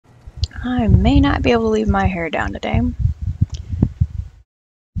I may not be able to leave my hair down today.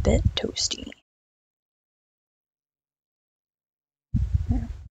 Bit toasty.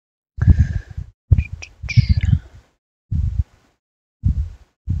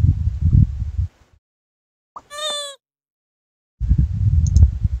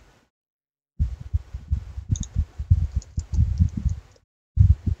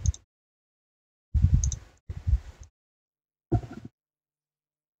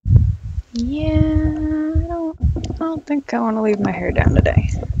 Yeah. I don't think I want to leave my hair down today.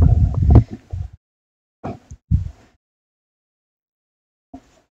 I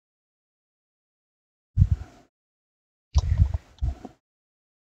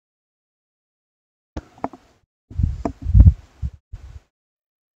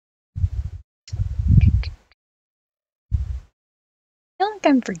feel like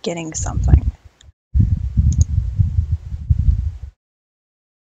I'm forgetting something.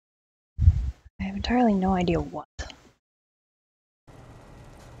 I have entirely no idea what.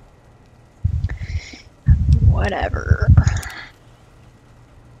 Whatever.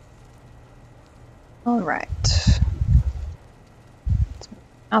 Alright.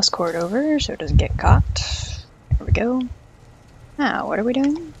 Mouse cord over so it doesn't get caught. There we go. Now, what are we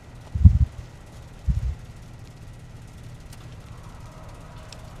doing?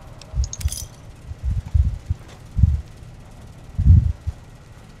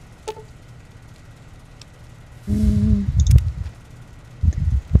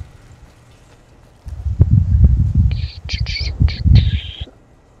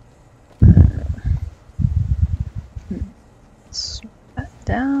 Slow that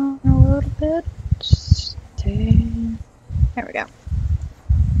down a little bit. Stay. There we go.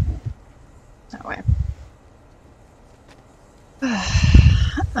 That way.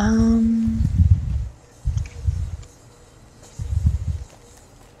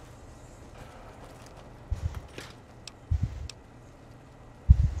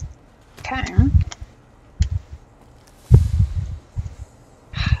 Okay.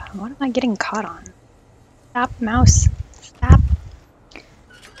 What am I getting caught on? Stop, mouse. Stop.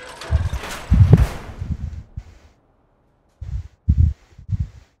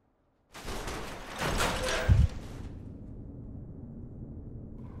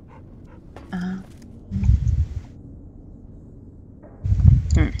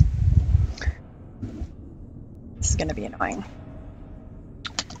 This is gonna be annoying.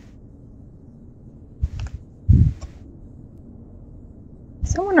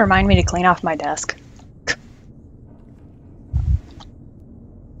 Someone remind me to clean off my desk.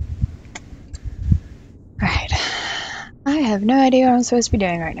 Alright. I have no idea what I'm supposed to be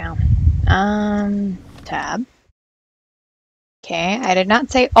doing right now. Tab. Okay, I did not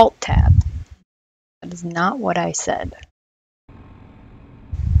say Alt-Tab. That is not what I said.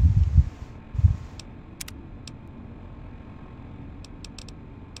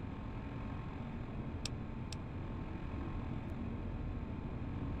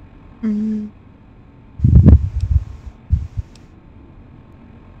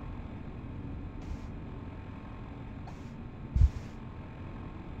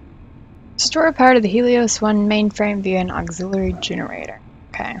 Store part of the Helios 1 mainframe via an auxiliary generator.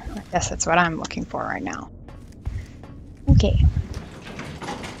 Okay, I guess that's what I'm looking for right now. Okay.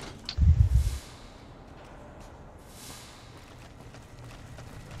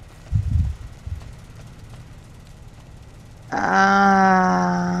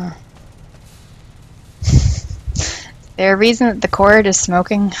 Is there a reason that the cord is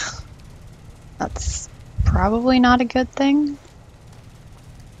smoking? That's probably not a good thing.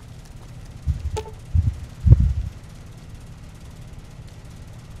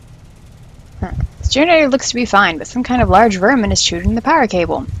 This generator looks to be fine, but some kind of large vermin is chewing the power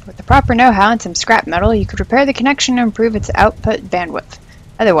cable. With the proper know-how and some scrap metal, you could repair the connection and improve its output bandwidth.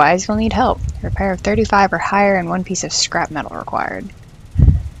 Otherwise, you'll need help. A repair of 35 or higher and 1 piece of scrap metal required.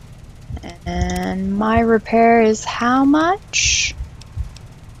 And my repair is how much?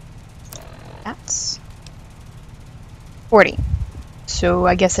 That's 40. So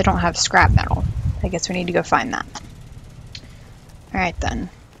I guess I don't have scrap metal. I guess we need to go find that. Alright then.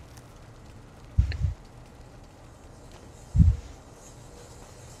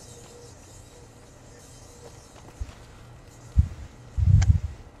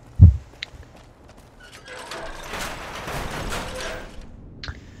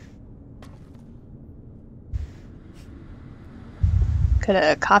 Could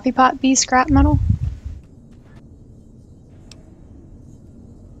a coffee pot be scrap metal?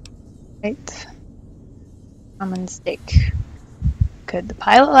 Right. Common mistake. Could the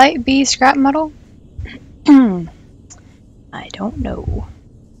pilot light be scrap metal? I don't know.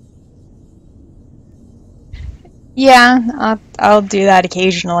 Yeah, I'll do that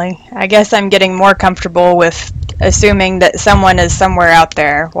occasionally. I guess I'm getting more comfortable with assuming that someone is somewhere out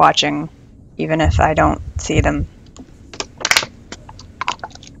there watching, even if I don't see them.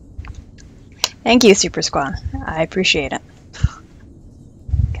 Thank you, Super Squaw. I appreciate it.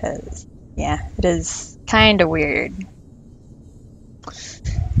 Because, yeah, it is kind of weird. I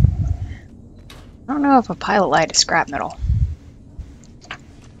don't know if a pilot light is scrap metal.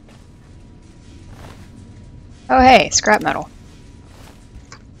 Oh hey, scrap metal.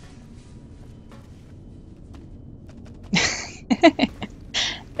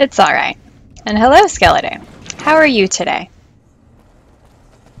 It's alright. And hello, Skeleton. How are you today?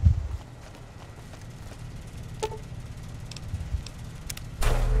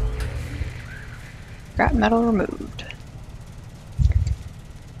 Scrap metal removed.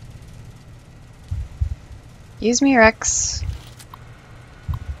 Use me, Rex.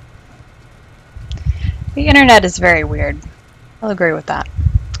 The internet is very weird. I'll agree with that.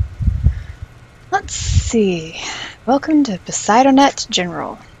 Let's see. Welcome to Poseidonet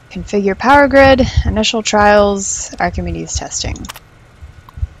General. Configure power grid, initial trials, Archimedes testing.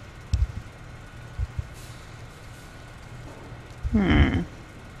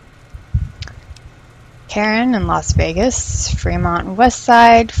 Karen in Las Vegas, Fremont and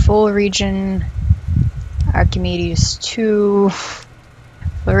Westside, full region, Archimedes 2,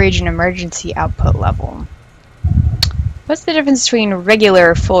 full region emergency output level. What's the difference between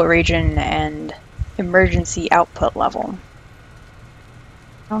regular full region and emergency output level?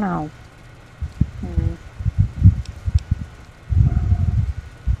 I don't know.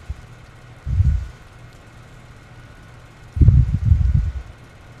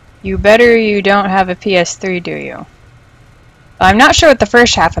 You better you don't have a PS3, do you? I'm not sure what the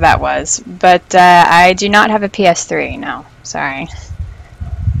first half of that was, but I do not have a PS3, no. Sorry.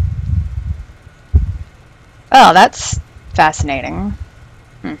 Oh, that's fascinating.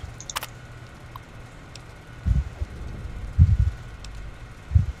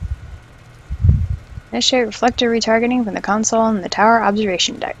 Initiate reflector retargeting from the console and the tower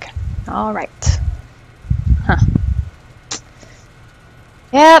observation deck. Alright. Huh.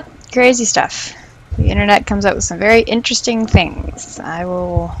 Yep, crazy stuff. The internet comes up with some very interesting things.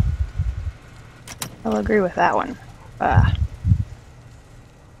 I'll agree with that one.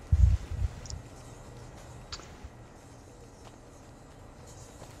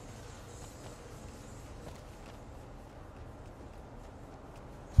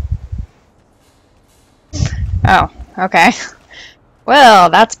 Oh, okay. Well,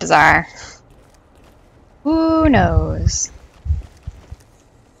 that's bizarre. Who knows?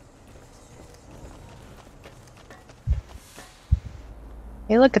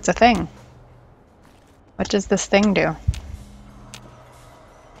 Hey, look, it's a thing. What does this thing do? I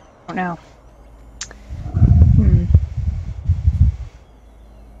don't know.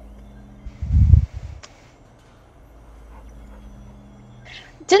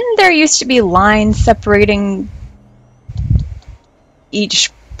 Didn't there used to be lines separating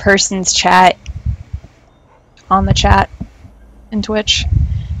each person's chat on the chat in Twitch?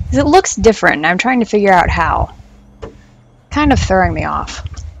 Because it looks different, and I'm trying to figure out how. Kind of throwing me off.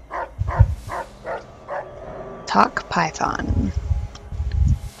 Talk Python.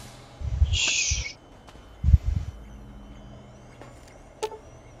 Shh.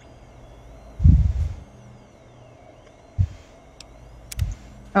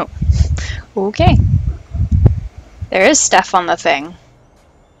 Oh, okay. There is stuff on the thing.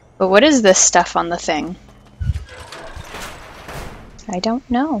 But what is this stuff on the thing? I don't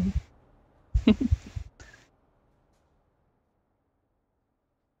know.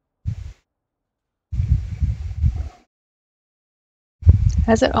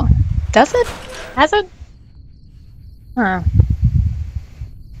 Has it all? Does it? Has it? Huh.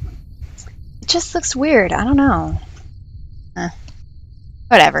 It just looks weird. I don't know.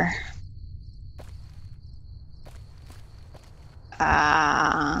 Whatever.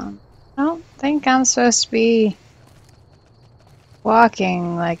 I don't think I'm supposed to be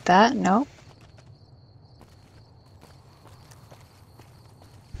walking like that. Nope.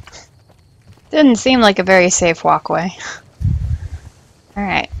 Didn't seem like a very safe walkway.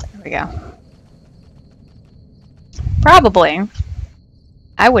 Alright, there we go. Probably.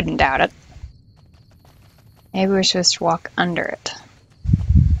 I wouldn't doubt it. Maybe we're supposed to walk under it.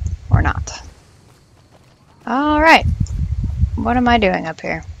 Or not. Alright. What am I doing up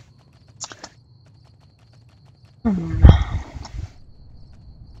here? So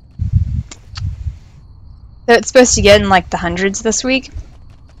it's supposed to get in like the hundreds this week.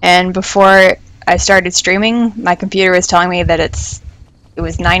 And before I started streaming, my computer was telling me that it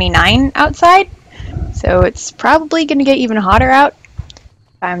was 99 outside. So it's probably going to get even hotter out.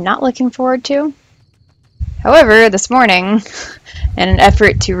 I'm not looking forward to. However, this morning, in an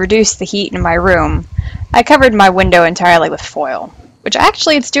effort to reduce the heat in my room, I covered my window entirely with foil, which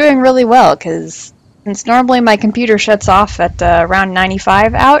actually it's doing really well because since normally my computer shuts off at around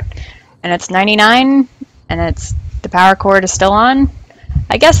 95 out, and it's 99, and the power cord is still on,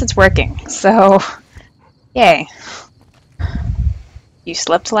 I guess it's working. So, yay. You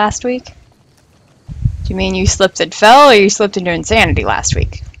slipped last week? Do you mean you slipped and fell, or you slipped into insanity last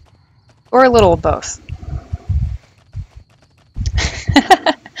week? Or a little of both?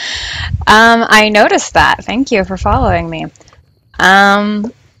 I noticed that. Thank you for following me. I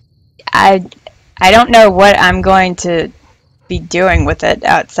don't know what I'm going to be doing with it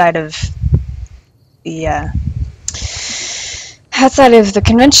outside of the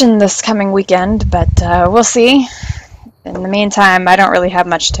convention this coming weekend, but we'll see. In the meantime, I don't really have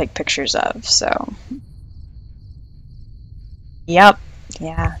much to take pictures of, so. Yep.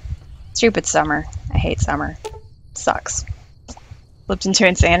 Yeah. Stupid summer. I hate summer. Sucks. Slipped into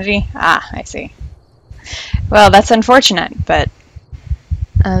insanity? Ah, I see. Well, that's unfortunate, but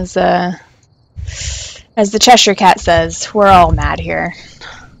as the Cheshire Cat says, we're all mad here.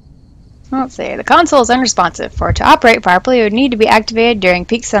 Let's see. The console is unresponsive. For it to operate properly, it would need to be activated during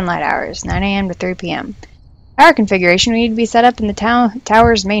peak sunlight hours, 9 a.m. to 3 p.m. Power configuration would need to be set up in the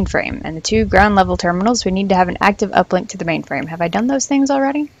tower's mainframe, and the 2 ground-level terminals would need to have an active uplink to the mainframe. Have I done those things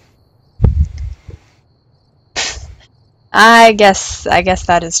already? I guess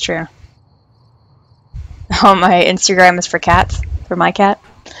that is true. Oh, my Instagram is for cats? For my cat?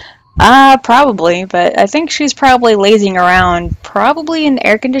 Probably, but I think she's probably lazing around, probably in the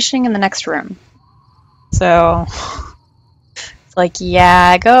air conditioning in the next room. So, it's like,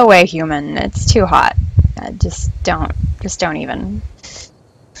 yeah, go away, human. It's too hot. Just don't even.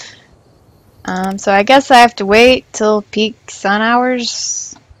 So I guess I have to wait till peak sun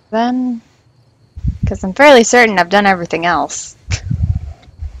hours then, because I'm fairly certain I've done everything else.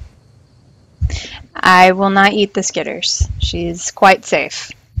 I will not eat the Skitters. She's quite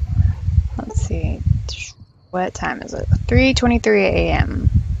safe. Let's see. What time is it? 3:23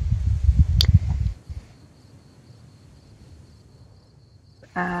 a.m.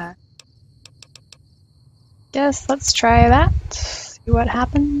 Guess let's try that. See what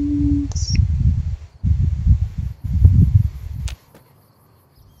happens.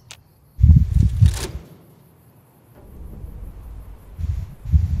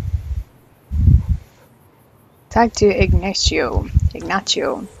 Talk to Ignacio.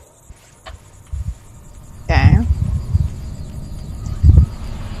 Okay.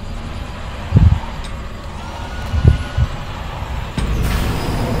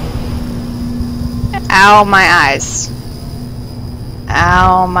 Ow, my eyes.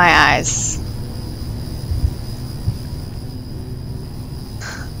 Ow, my eyes.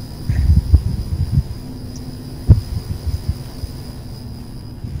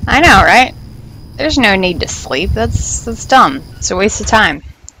 I know, right? There's no need to sleep. That's dumb. It's a waste of time.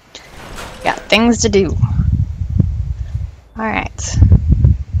 Got things to do. Alright.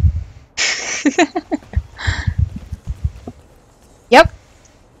 Yep.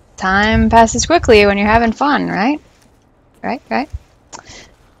 Time passes quickly when you're having fun, right? Right.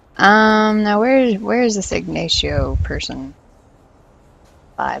 Now where's this Ignacio person?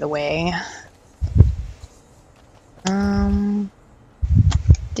 By the way.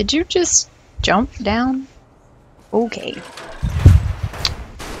 Did you just jump down? Okay.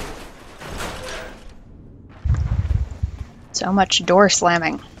 So much door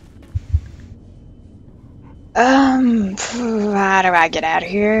slamming. How do I get out of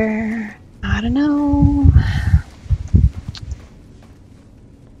here? I don't know.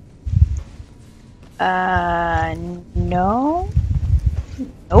 No.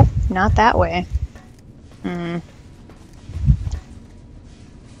 Nope, not that way.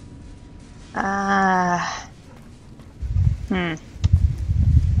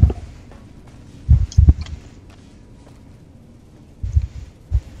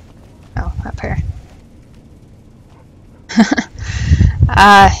 Oh, up here.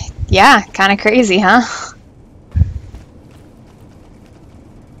 Yeah, kind of crazy, huh?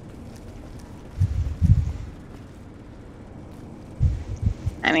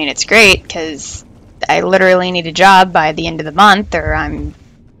 I mean, it's great, because I literally need a job by the end of the month, or I'm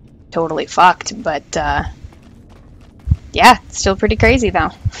totally fucked, but, yeah, it's still pretty crazy,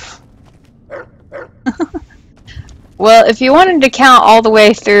 though. Well, if you wanted to count all the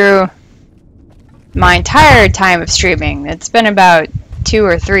way through my entire time of streaming, it's been about 2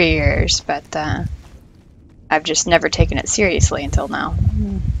 or 3 years, but I've just never taken it seriously until now.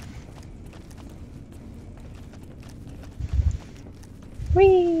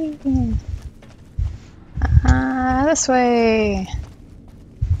 Whee! This way.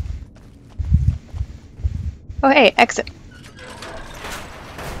 Oh, hey, exit.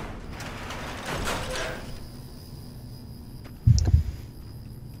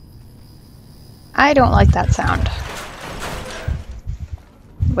 I don't like that sound.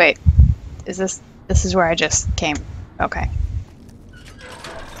 Wait, is this is where I just came? Okay.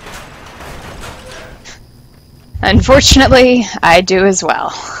 Unfortunately, I do as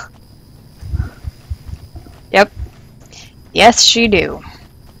well. Yep. Yes, you do.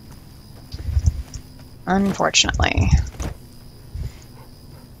 Unfortunately.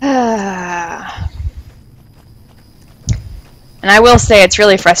 And I will say it's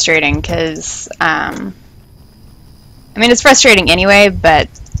really frustrating because, I mean, it's frustrating anyway, but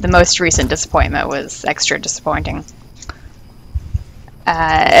the most recent disappointment was extra disappointing.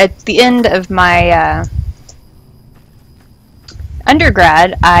 At the end of my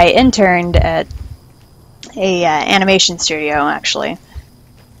undergrad, I interned at a animation studio, actually.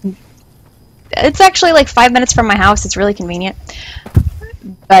 It's actually like 5 minutes from my house. It's really convenient.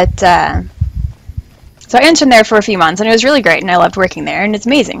 But, so I interned there for a few months, and it was really great, and I loved working there, and it's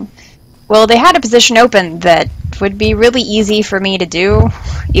amazing. Well, they had a position open that would be really easy for me to do,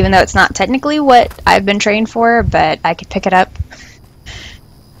 even though it's not technically what I've been trained for, but I could pick it up.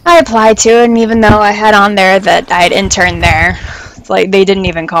 I applied to it, and even though I had on there that I had interned there, it's like they didn't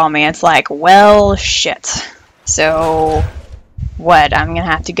even call me. It's like, well, shit. So, what? I'm gonna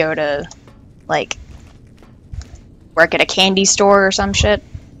have to go to, like, work at a candy store or some shit?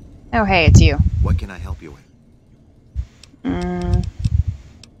 Oh, hey, it's you. What can I help you with?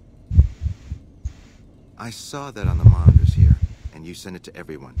 I saw that on the monitors here, and you sent it to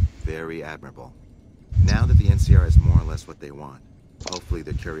everyone. Very admirable. Now that the NCR is more or less what they want, hopefully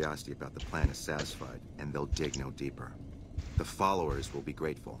their curiosity about the plan is satisfied, and they'll dig no deeper. The followers will be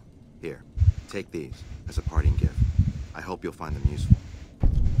grateful. Here, take these as a parting gift. I hope you'll find them useful.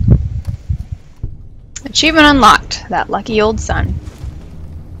 Achievement unlocked. That lucky old son.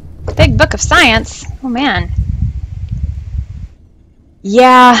 Big book of science? Oh man.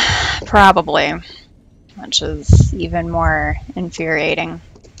 Yeah, probably. Which is even more infuriating.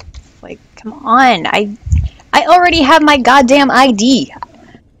 Like, come on. I already have my goddamn ID.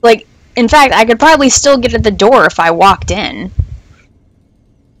 Like, in fact, I could probably still get at the door if I walked in.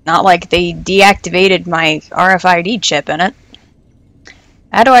 Not like they deactivated my RFID chip in it.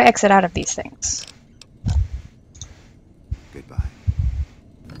 How do I exit out of these things? Goodbye.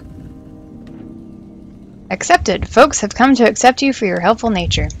 Accepted. Folks have come to accept you for your helpful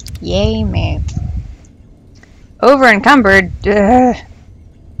nature. Yay me. Over encumbered. Ugh.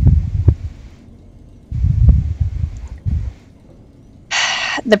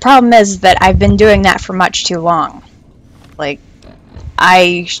 The problem is that I've been doing that for much too long. Like,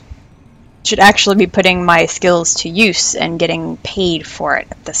 I should actually be putting my skills to use and getting paid for it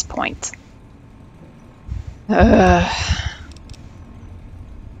at this point. Like,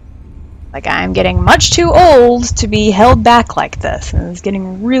 I'm getting much too old to be held back like this, and it's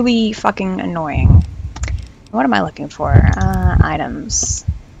getting really fucking annoying. What am I looking for? Items.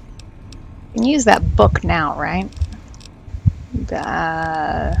 You can use that book now, right?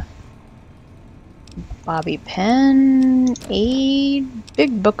 Bobby pin, aid,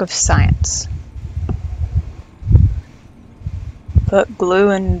 big book of science. Put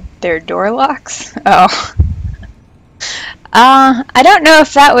glue in their door locks? Oh. I don't know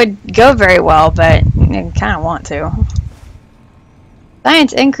if that would go very well, but I kind of want to.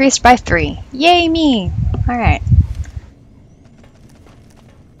 Science increased by 3. Yay me! Alright.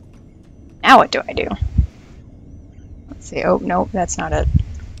 Now what do I do? Let's see. Oh, nope, that's not it.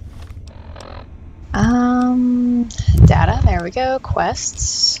 Data. There we go.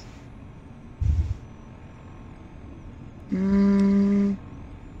 Quests.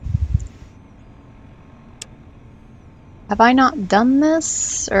 Have I not done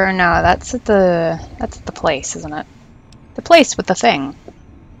this? Or no, that's at the place, isn't it? The place with the thing.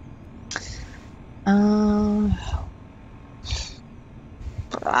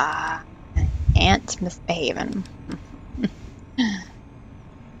 Ant misbehaving.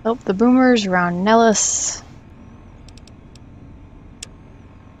 Help the boomers around Nellis.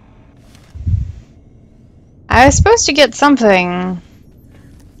 I was supposed to get something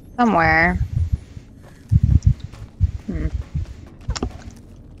somewhere.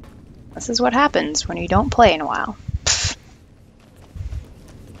 This is what happens when you don't play in a while.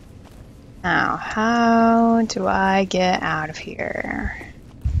 Now, how do I get out of here?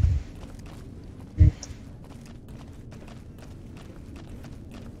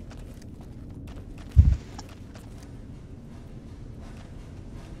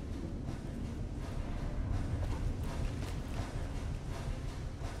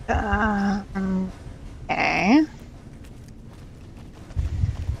 Okay.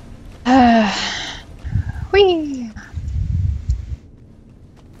 Whee!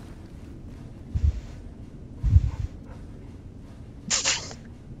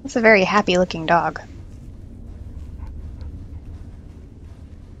 That's a very happy looking dog.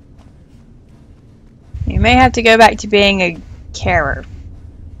 You may have to go back to being a carer.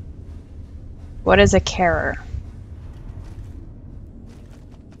 What is a carer?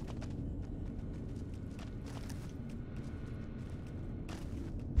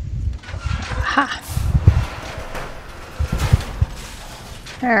 Ha!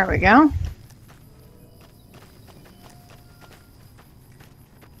 There we go.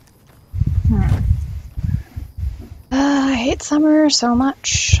 I hate summer so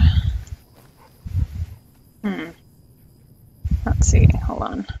much. Let's see, hold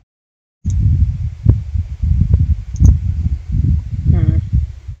on.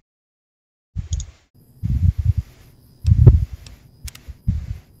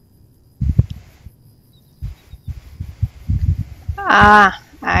 Ah,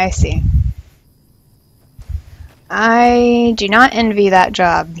 I see. I do not envy that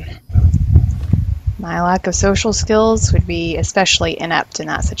job. My lack of social skills would be especially inept in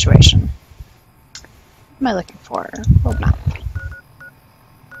that situation. What am I looking for? World map.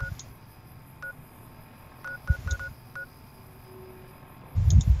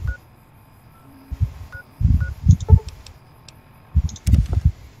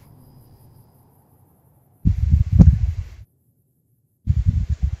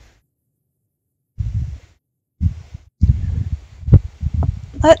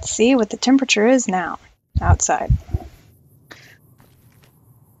 Let's see what the temperature is now outside.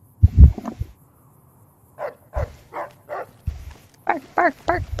 Bark, bark,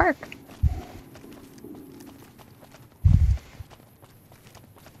 bark, bark.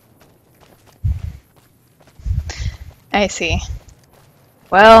 I see.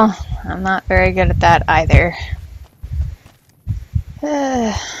 Well, I'm not very good at that either.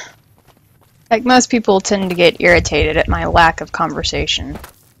 Like most people tend to get irritated at my lack of conversation.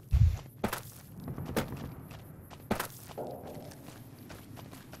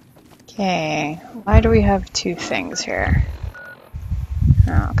 Okay, why do we have two things here?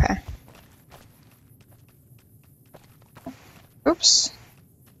 Oh, okay. Oops.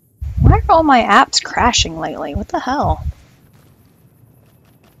 Why are all my apps crashing lately? What the hell?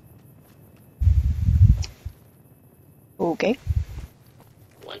 Okay.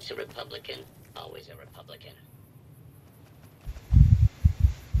 Once a Republican, always a Republican.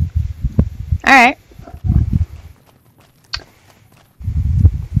 Alright.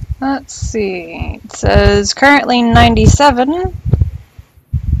 Let's see. It says currently 97,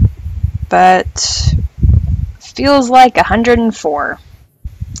 but feels like 104.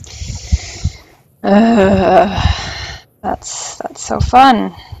 That's so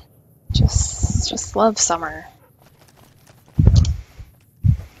fun. Just love summer.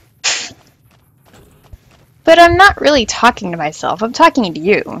 But I'm not really talking to myself. I'm talking to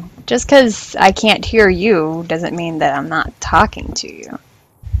you. Just because I can't hear you doesn't mean that I'm not talking to you.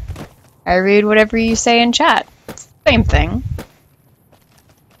 I read whatever you say in chat. It's the same thing.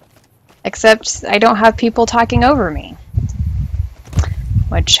 Except I don't have people talking over me.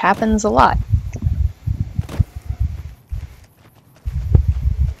 Which happens a lot.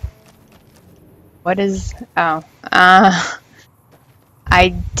 What is... oh.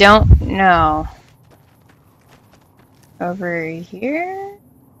 I don't know. Over here?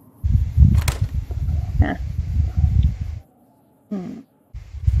 Huh.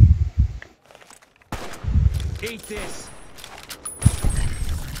 Eat this.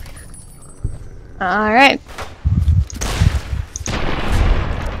 Alright.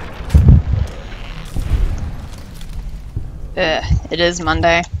 It is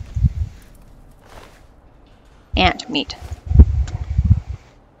Monday. Ant meat.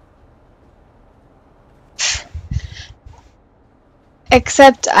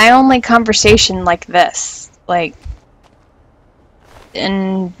 Except I only conversation like this. Like,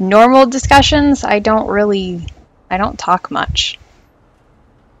 in normal discussions, I don't talk much.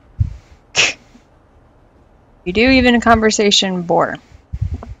 You do even a conversation bore.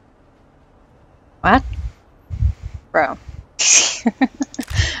 What? Bro.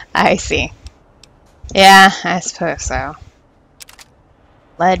 I see. Yeah, I suppose so.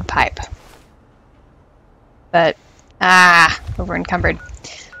 Lead pipe. But, over encumbered.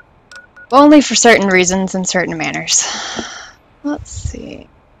 Only for certain reasons and certain manners. Let's see.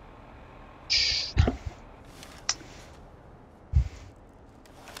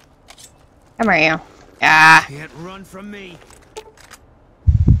 Come here, you. Ah. Can't run from me.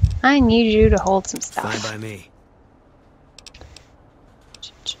 I need you to hold some stuff. Fine by me.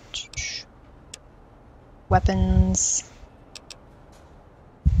 Weapons.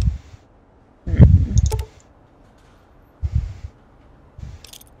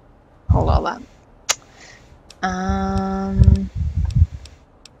 Hold all that.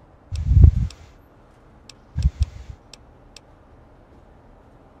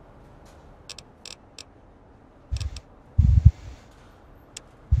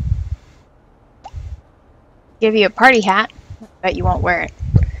 Give you a party hat. I bet you won't wear it.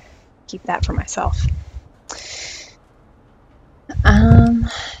 Keep that for myself.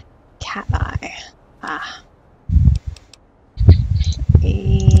 Cat eye. Ah.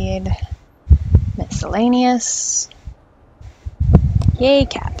 Aid. Miscellaneous. Yay,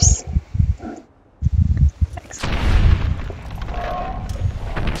 caps. Excellent.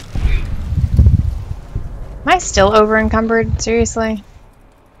 Am I still over encumbered? Seriously?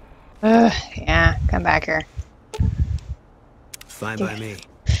 Ugh, yeah, come back here. Fine by me.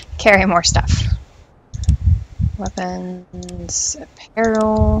 Carry more stuff. Weapons,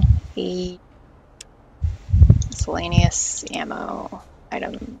 apparel, aid, miscellaneous ammo,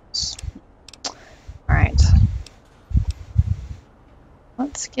 items. Alright.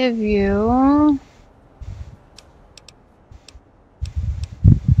 Let's give you...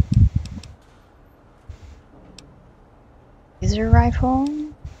 laser rifle.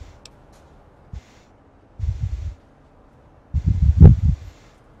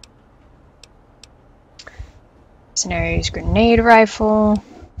 Mercenaries grenade rifle.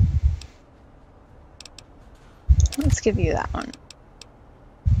 Let's give you that one.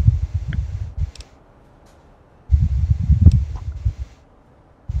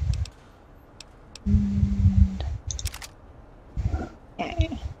 And...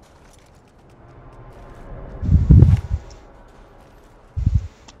 okay.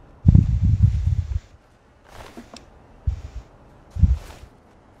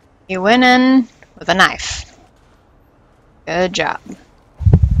 You went in with a knife. Good job.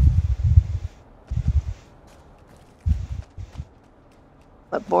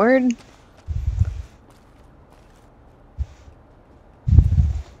 Clipboard.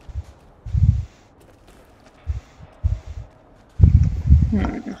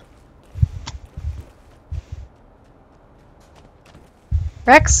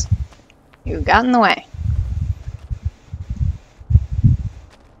 Rex, you got in the way.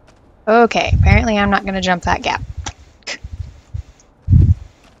 Okay, apparently I'm not going to jump that gap.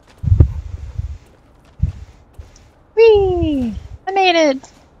 Whee! I made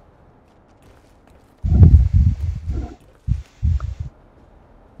it!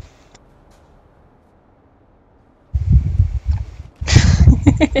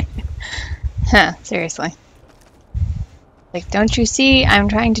 Huh, seriously. Like, don't you see? I'm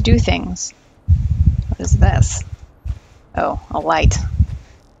trying to do things. What is this? Oh, a light.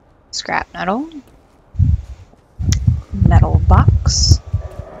 Scrap metal. Metal box.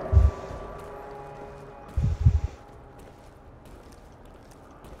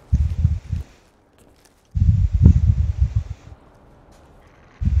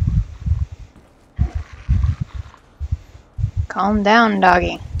 Calm down,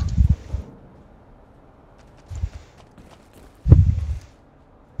 doggy.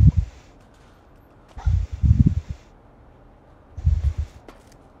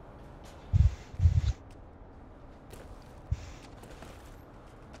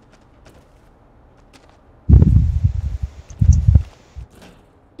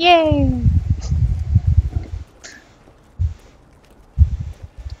 Yay!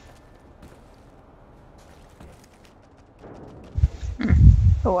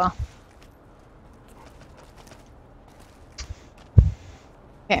 Oh well.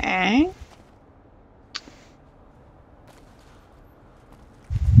 Okay.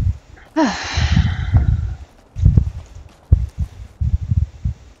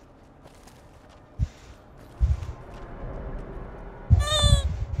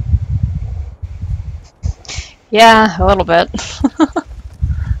 Yeah, a little bit.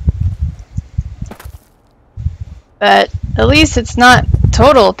 But at least it's not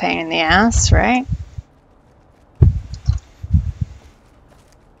total pain in the ass, right?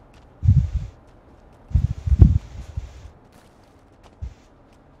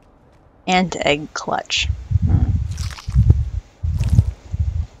 And egg clutch.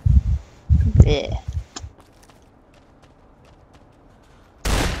 Blech.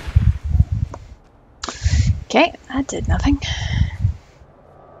 Okay, that did nothing.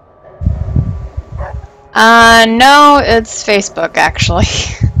 No, it's Facebook, actually.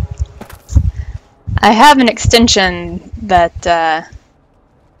 I have an extension that,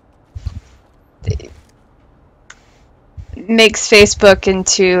 makes Facebook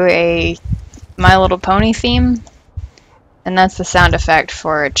into a My Little Pony theme, and that's the sound effect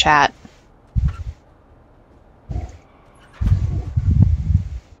for a chat.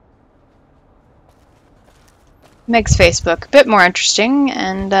 Makes Facebook a bit more interesting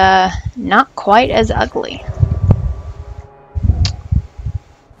and not quite as ugly.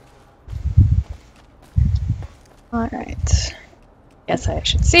 Alright. Guess I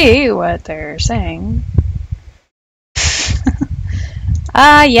should see what they're saying.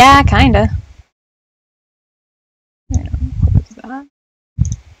 Yeah, kinda. Close that.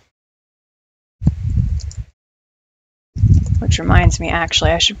 Which reminds me,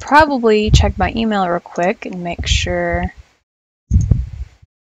 actually, I should probably check my email real quick and make sure.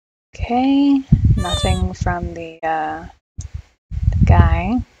 Okay, nothing from the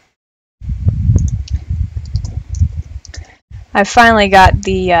guy. I finally got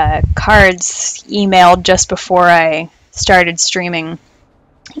the cards emailed just before I started streaming.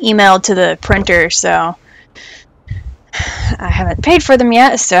 Emailed to the printer, so I haven't paid for them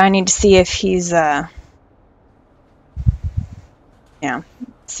yet, so I need to see if he's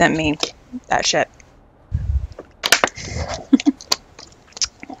sent me that shit.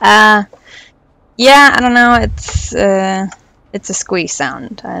 Yeah, I don't know, it's a squeeze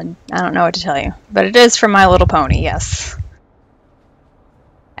sound. I don't know what to tell you. But it is from My Little Pony, yes.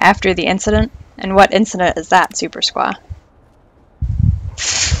 After the incident? And what incident is that, Super Squaw?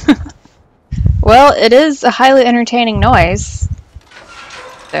 Well, it is a highly entertaining noise.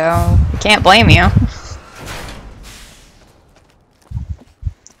 So, can't blame you.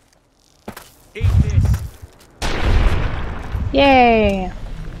 Eat this. Yay!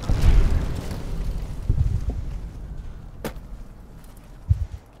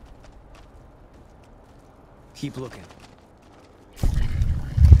 Keep looking.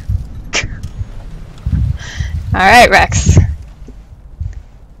 Alright, Rex.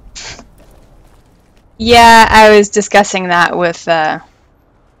 Yeah, I was discussing that with,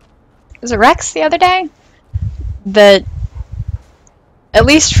 was it Rex the other day? That, at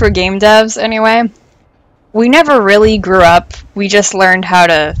least for game devs anyway, we never really grew up. We just learned how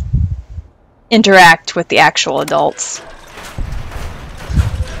to interact with the actual adults.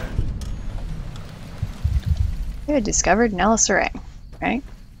 We had discovered an Ellis array, right?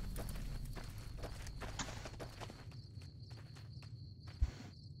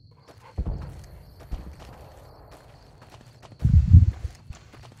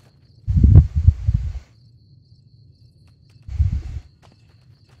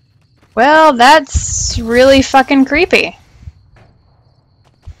 Well, that's really fucking creepy.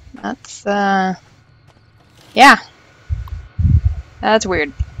 That's, yeah. That's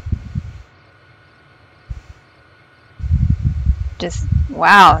weird. Just,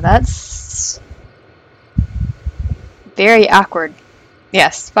 wow, that's very awkward.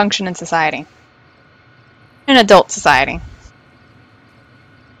 Yes, function in society. In adult society.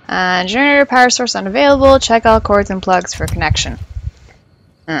 Generator power source unavailable. Check all cords and plugs for connection.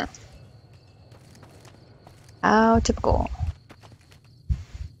 How typical.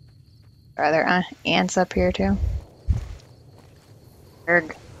 Are there ants up here too?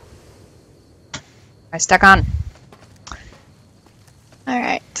 Erg. Am I stuck on?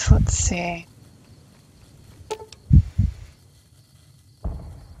 Alright, let's see.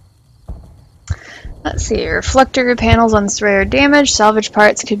 Let's see, reflector panels on this array are damaged. Salvage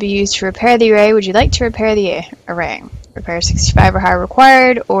parts could be used to repair the array. Would you like to repair the array? Repair 65 or higher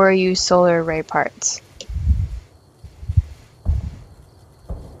required, or use solar array parts.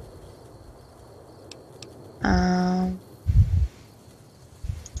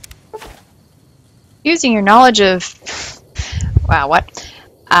 Using your knowledge of wow, what?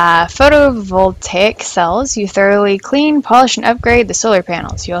 Photovoltaic cells, you thoroughly clean, polish, and upgrade the solar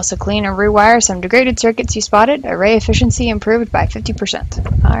panels. You also clean and rewire some degraded circuits you spotted. Array efficiency improved by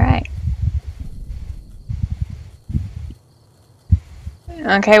 50%. Alright.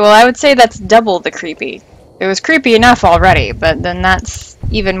 Okay, well I would say that's double the creepy. It was creepy enough already, but then that's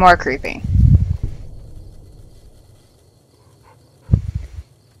even more creepy.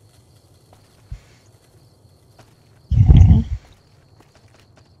 Okay.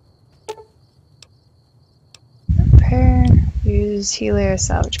 Repair, use Helio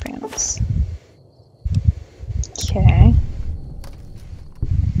salvage panels. Okay.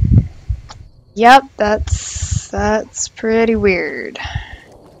 Yep, that's pretty weird.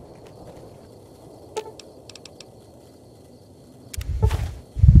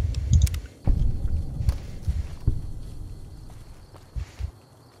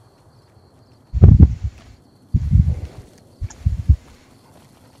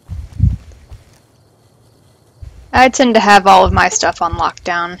 I tend to have all of my stuff on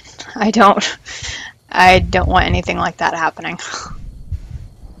lockdown. I don't want anything like that happening.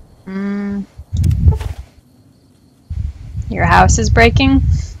 Your house is breaking?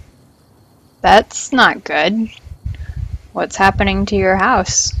 That's not good. What's happening to your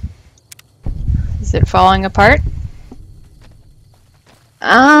house? Is it falling apart?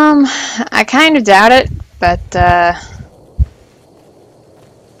 I kind of doubt it, but,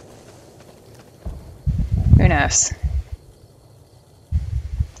 who knows?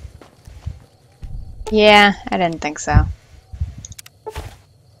 Yeah, I didn't think so.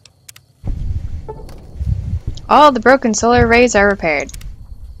 All the broken solar arrays are repaired.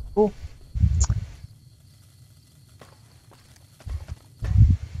 Cool.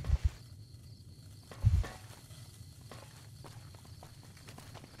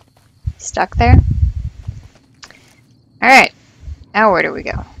 Stuck there? Alright, now where do we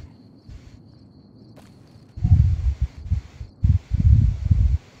go?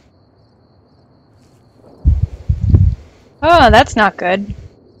 Oh, that's not good.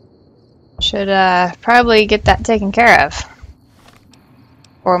 Should probably get that taken care of.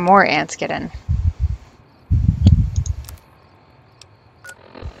 Or more ants get in.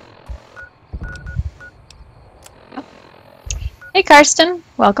 Hey Karsten,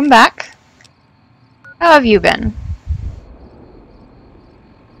 welcome back. How have you been?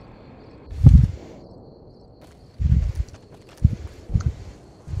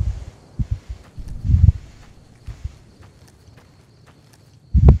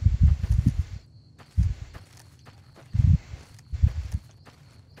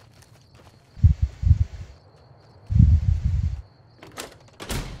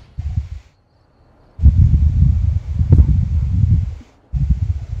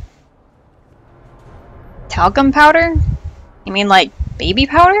 Talcum powder? You mean like baby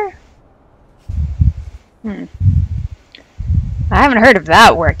powder? I haven't heard of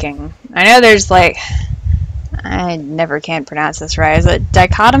that working. I know there's like... I never can pronounce this right. Is it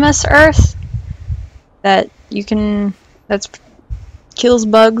dichotomous earth? That you can... That's... kills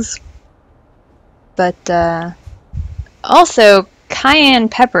bugs. But, also, cayenne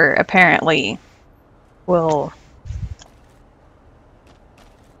pepper, apparently, will...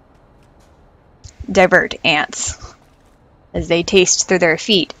 divert ants as they taste through their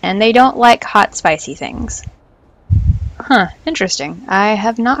feet, and they don't like hot, spicy things. Huh, interesting. I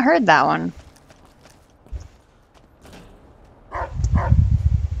have not heard that one.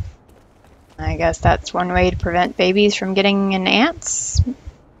 I guess that's one way to prevent babies from getting in ants?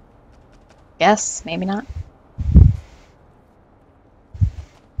 Yes, maybe not.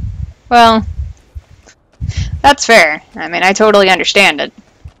 Well, that's fair. I mean, I totally understand it.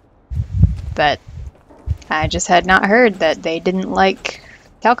 But I just had not heard that they didn't like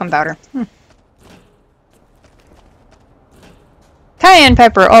talcum powder. Cayenne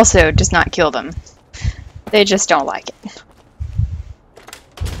pepper also does not kill them. They just don't like it.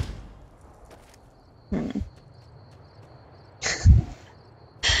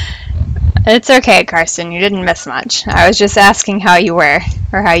 It's okay, Karsten. You didn't miss much. I was just asking how you were.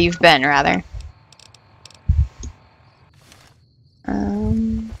 Or how you've been, rather.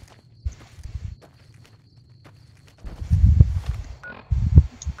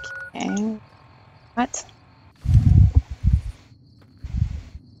 Okay. What?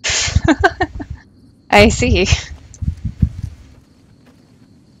 I see.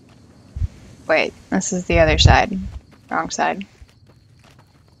 Wait, this is the other side. Wrong side.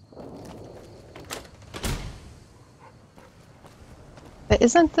 But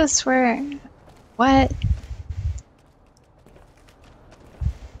isn't this where... What?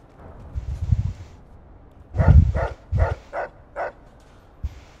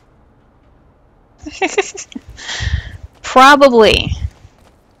 Probably.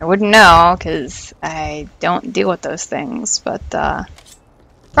 I wouldn't know, because I don't deal with those things, but,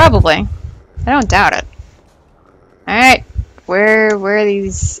 probably. I don't doubt it. Alright, where are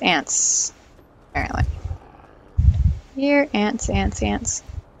these ants? Apparently. Here, ants, ants, ants.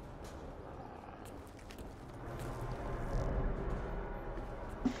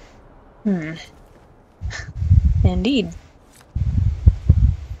 Indeed.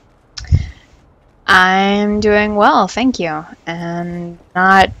 I'm doing well, thank you. And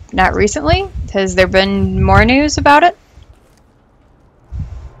not recently? Has there been more news about it?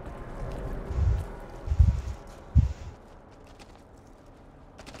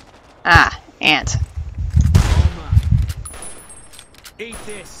 Ah, ant. Eat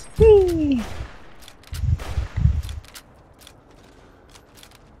this. Whee!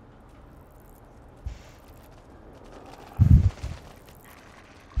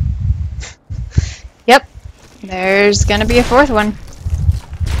 Yep, There's gonna be a fourth one.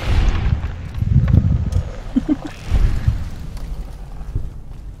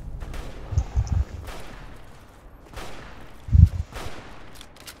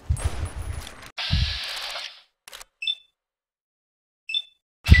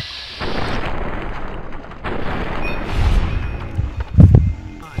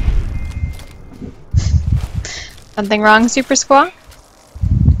 Something wrong, Super Squaw?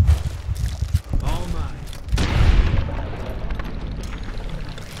 All mine.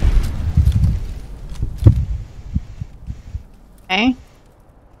 Okay.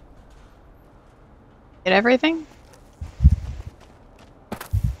 Get everything?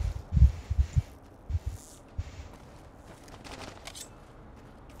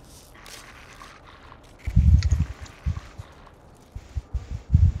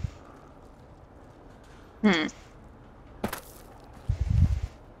 Hmm.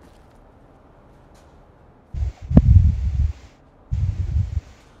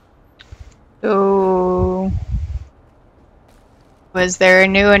 So, was there a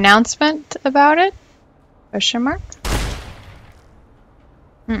new announcement about it? Question mark?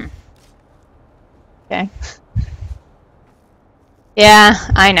 Hmm. Okay. Yeah,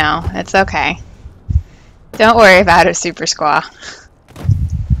 I know. It's okay. Don't worry about it, Super Squaw.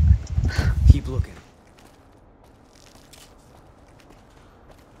 Keep looking.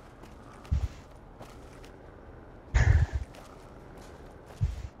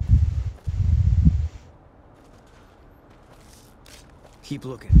 Keep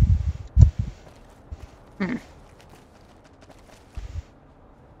looking. Hmm.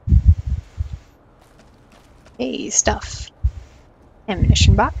 Hey, stuff.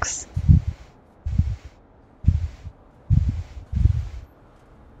 Ammunition box.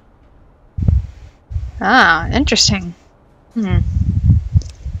 Ah, interesting. Hmm.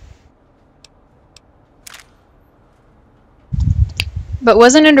 But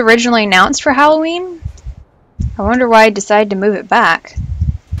wasn't it originally announced for Halloween? I wonder why he decided to move it back.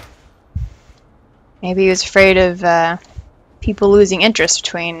 Maybe he was afraid of people losing interest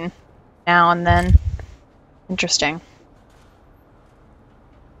between now and then. Interesting.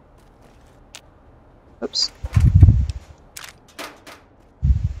 Oops.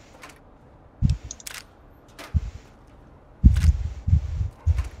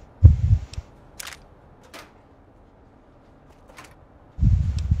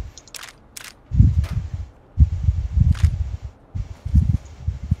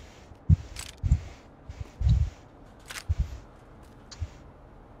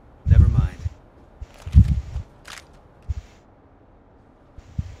 Never mind.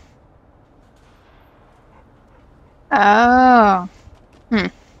 Oh. Hmm.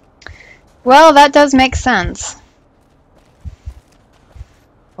 Well, that does make sense.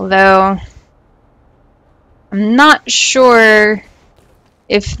 Although, I'm not sure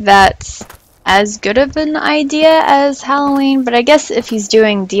if that's as good of an idea as Halloween, but I guess if he's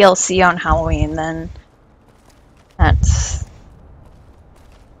doing DLC on Halloween, then that's,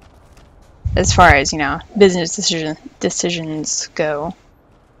 as far as, you know, business decisions go,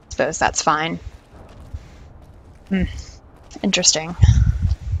 I suppose that's fine. Hmm. Interesting.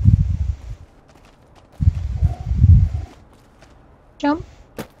 Jump.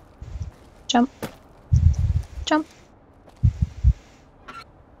 Jump. Jump.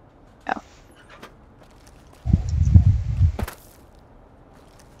 Oh.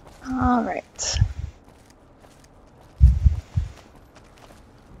 Alright.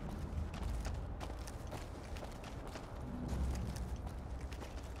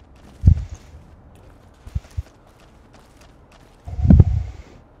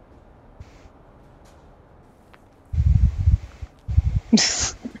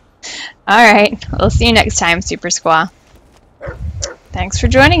 Alright, we'll see you next time, Super Squaw. Thanks for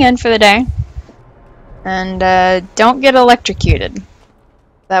joining in for the day. And don't get electrocuted.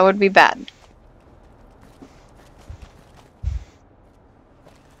 That would be bad.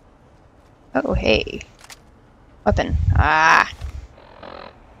 Oh, hey. Weapon. Ah.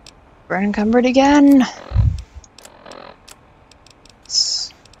 We're encumbered again.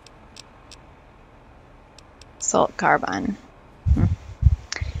 Assault carbine.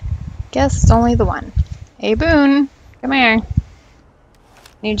 Guess it's only the one. Hey, Boone. Come here.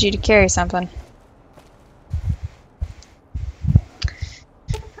 Need you to carry something.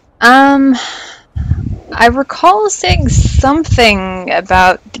 I recall saying something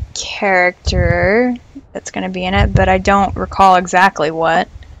about the character that's going to be in it, but I don't recall exactly what.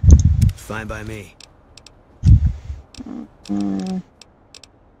 Fine by me.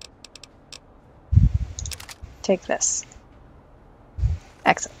 Take this.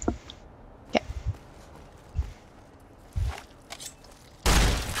 Excellent. Okay.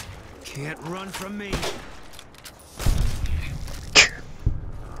 Can't run from me.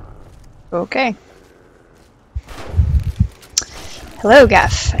 Okay. Hello,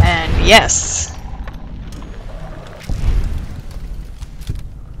 Gaff, and yes.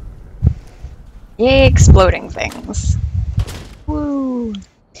 Yay, exploding things. Woo.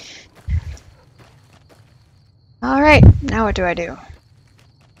 Alright, now what do I do?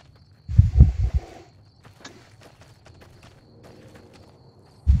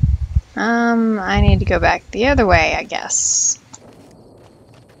 I need to go back the other way, I guess.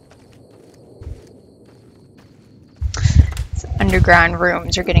 These underground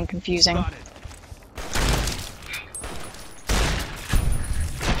rooms are getting confusing. Spotted.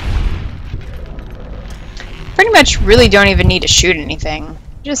 Pretty much really don't even need to shoot anything.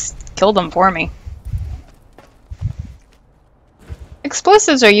 Just kill them for me.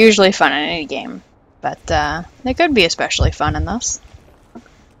 Explosives are usually fun in any game, but they could be especially fun in this.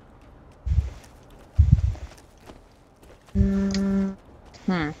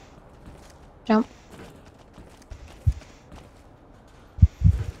 Jump.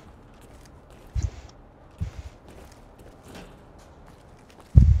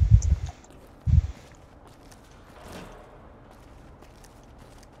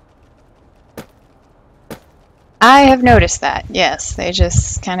 I have noticed that, yes. They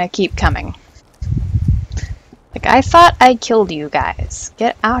just kind of keep coming. Like, I thought I killed you guys.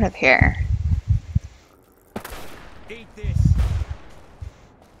 Get out of here. Eat this.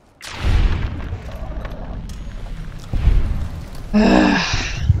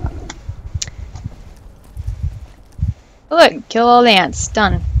 Look, kill all the ants.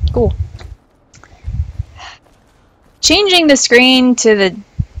 Done. Cool. Changing the screen to the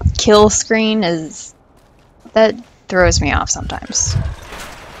kill screen that throws me off sometimes.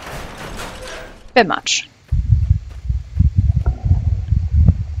 Bit much.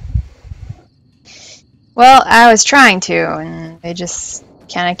 Well, I was trying to, and they just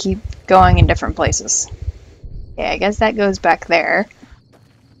kind of keep going in different places. Okay, I guess that goes back there.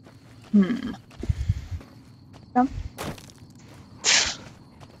 Jump.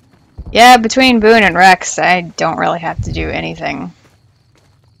 Yeah, between Boone and Rex, I don't really have to do anything.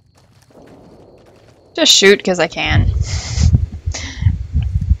 Just shoot because I can.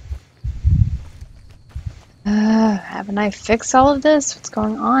 Haven't I fixed all of this? What's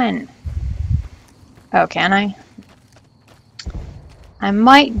going on? Oh, can I? I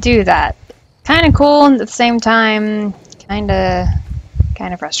might do that. Kind of cool, and at the same time, kind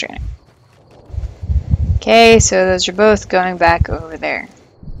of frustrating. Okay, so those are both going back over there.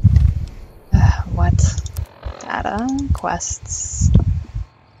 What? Data? Quests?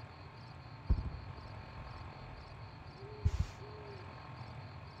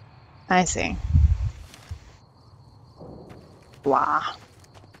 I see. Blah.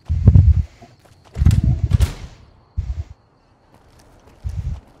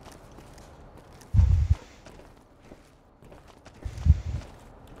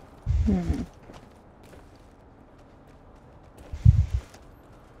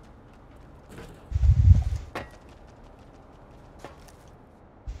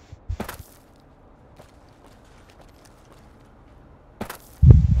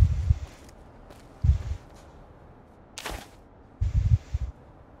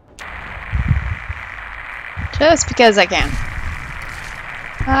 Just because I can.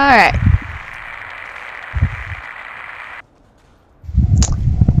 Alright.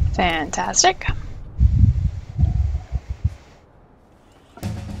 Fantastic.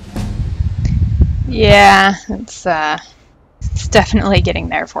 Yeah, it's definitely getting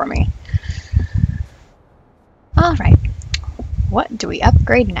there for me. Alright. What do we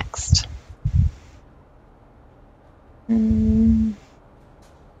upgrade next?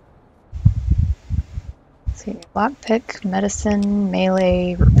 Let's see, lockpick, medicine,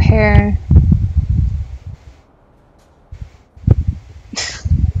 melee, repair.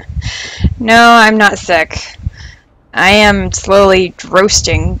 No, I'm not sick. I am slowly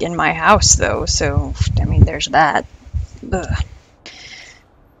roasting in my house, though, so, I mean, there's that. Ugh.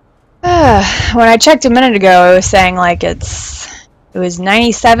 When I checked a minute ago, it was saying, like, it was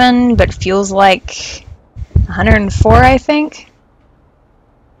 97, but feels like 104, I think.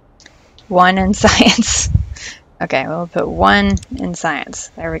 1 in science. Okay, we'll put 1 in science.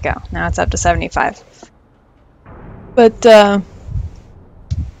 There we go. Now it's up to 75. But,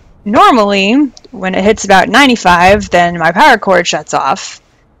 normally, when it hits about 95, then my power cord shuts off.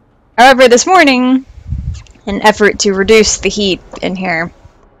 However, this morning, in an effort to reduce the heat in here,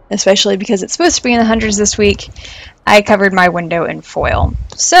 especially because it's supposed to be in the hundreds this week, I covered my window in foil.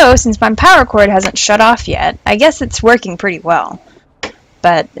 So, since my power cord hasn't shut off yet, I guess it's working pretty well.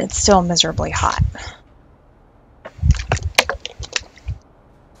 but it's still miserably hot.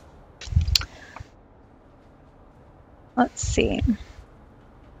 Let's see.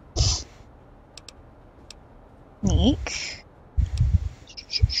 Sneak.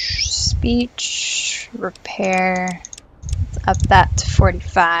 Speech. Repair. Let's up that to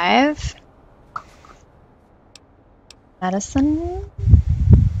 45. Medicine.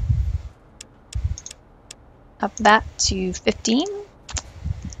 Up that to 15.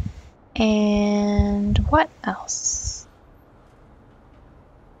 And what else?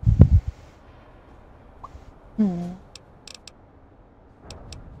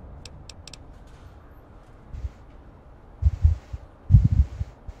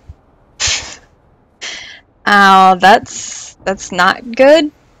 Oh, that's not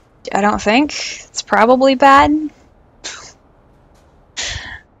good. I don't think. It's probably bad.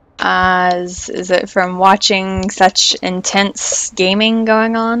 Is it from watching such intense gaming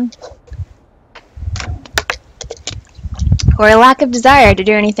going on? Or a lack of desire to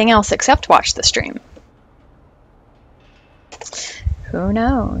do anything else except watch the stream? Who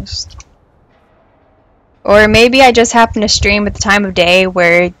knows? Or maybe I just happen to stream at the time of day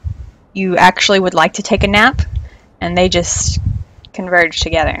where you actually would like to take a nap, and they just converge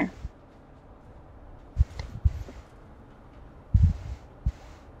together.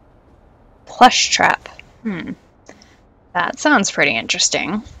 Plush trap. That sounds pretty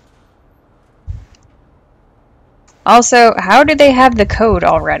interesting. Also, how do they have the code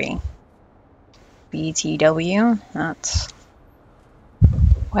already? BTW? That's...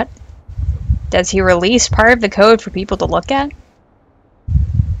 What? Does he release part of the code for people to look at?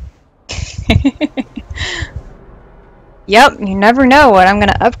 Yep, you never know what I'm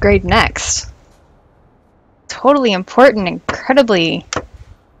gonna upgrade next. Totally important, incredibly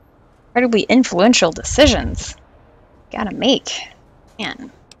influential decisions. Gotta make. Man.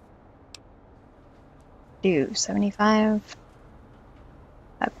 Do 75.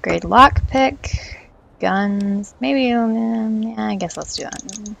 Upgrade lockpick. Guns. Maybe, yeah, I guess let's do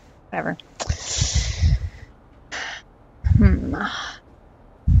that. Whatever.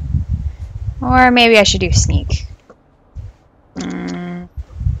 Or maybe I should do sneak.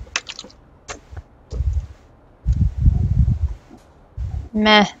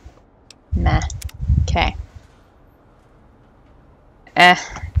 Meh. Meh. Okay.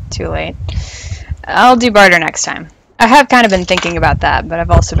 Too late. I'll do barter next time. I have kind of been thinking about that, but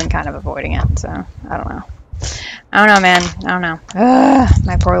I've also been kind of avoiding it, so I don't know. I don't know, man. I don't know. Ugh,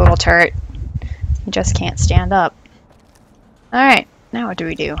 my poor little turret. He just can't stand up. Alright, now what do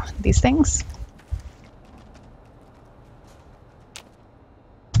we do? These things?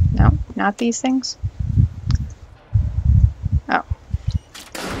 No, not these things? Oh.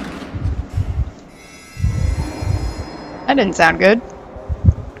 That didn't sound good.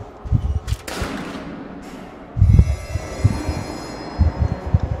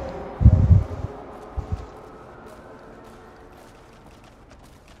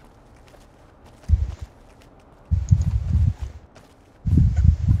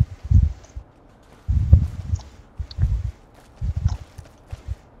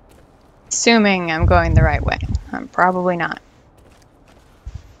 Assuming I'm going the right way. I'm probably not.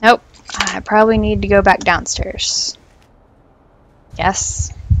 Nope. I probably need to go back downstairs.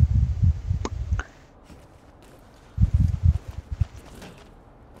 Yes.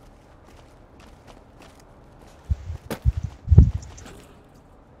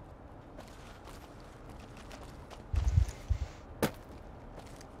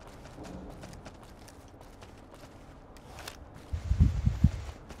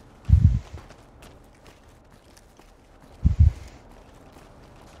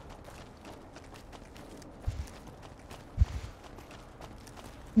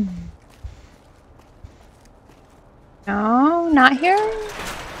 No, not here?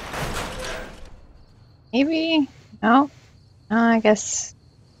 Maybe? No? No, I guess...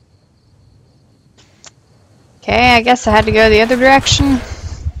 Okay, I guess I had to go the other direction.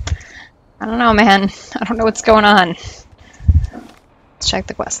 I don't know, man. I don't know what's going on. Let's check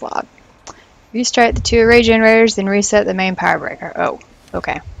the quest log. Restart the 2 array generators, then reset the main power breaker. Oh,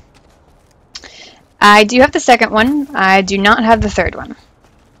 okay. I do have the second one. I do not have the third one.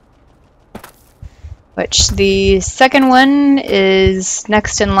 Which the second one is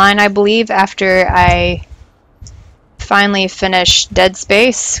next in line, I believe, after I finally finish Dead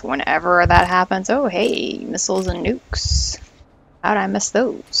Space, whenever that happens. Oh, hey, missiles and nukes. How'd I miss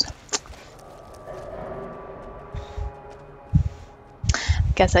those?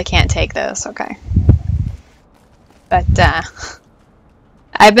 Guess I can't take those, okay. But,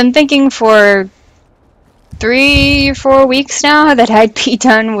 I've been thinking for 3 or 4 weeks now that I'd be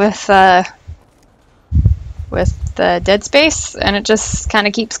done with Dead Space, and it just kind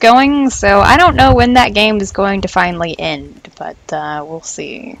of keeps going. So I don't know when that game is going to finally end, but we'll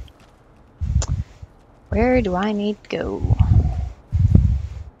see. Where do I need to go?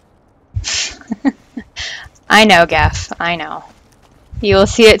 I know, Gaff. I know. You will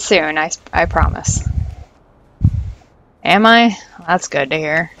see it soon, I promise. Am I? That's good to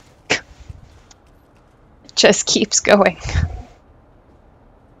hear. It just keeps going.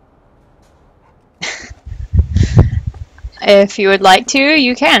 If you would like to,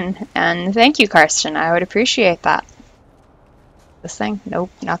 you can. And thank you, Karsten. I would appreciate that. This thing?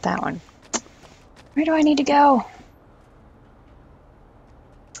 Nope, not that one. Where do I need to go?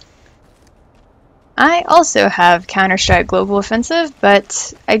 I also have Counter-Strike Global Offensive,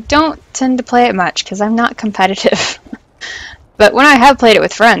 but I don't tend to play it much because I'm not competitive. But when I have played it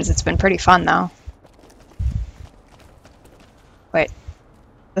with friends, it's been pretty fun, though. Wait.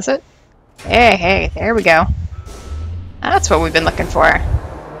 Is it? Hey, hey, there we go. That's what we've been looking for.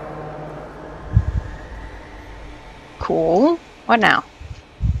 Cool. What now?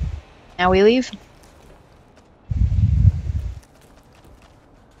 Now we leave?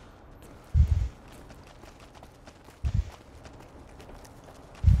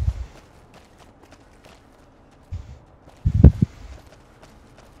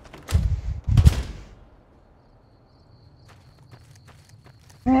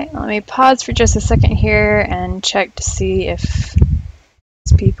 Alright, let me pause for just a second here and check to see if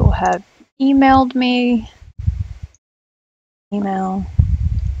people have emailed me. Email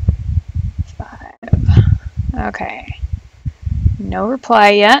 5. Okay. No reply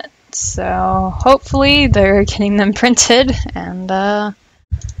yet, so hopefully they're getting them printed and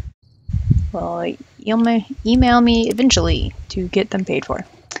will email me eventually to get them paid for.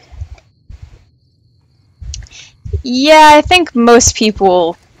 Yeah, I think most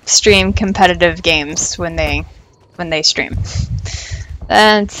people stream competitive games when they stream.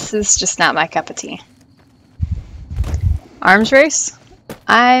 It's just not my cup of tea. Arms Race?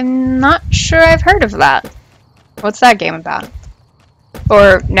 I'm not sure I've heard of that. What's that game about?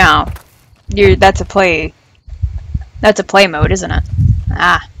 Or no, that's a play mode, isn't it?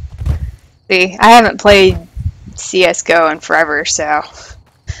 Ah, see, I haven't played CS:GO in forever, so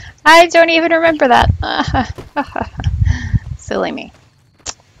I don't even remember that. Silly me.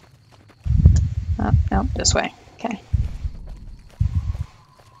 Oh, no, this way. Okay.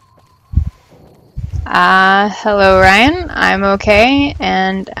 Hello Ryan. I'm okay,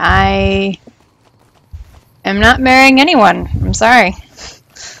 and I am not marrying anyone. I'm sorry.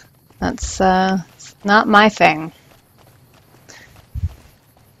 That's not my thing.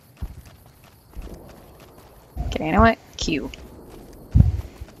 Okay, you know what? Q.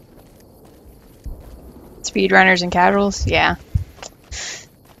 Speedrunners and casuals? Yeah.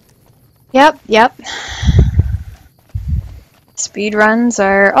 Yep. Speedruns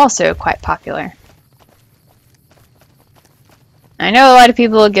are also quite popular. I know a lot of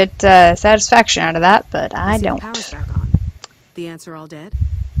people get satisfaction out of that, but I don't. Power's back on. The answer all dead?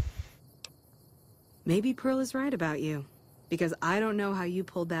 Maybe Pearl is right about you, because I don't know how you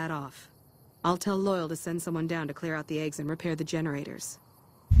pulled that off. I'll tell Loyal to send someone down to clear out the eggs and repair the generators.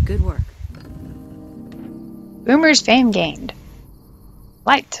 Good work. Boomer's fame gained.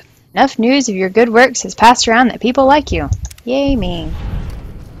 Liked. Enough news of your good works has passed around that people like you. Yay me.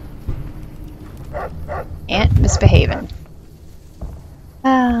 Ant misbehaving.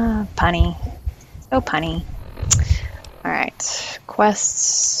 Ah, punny. So punny. Alright.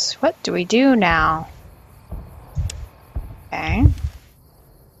 Quests. What do we do now? Okay.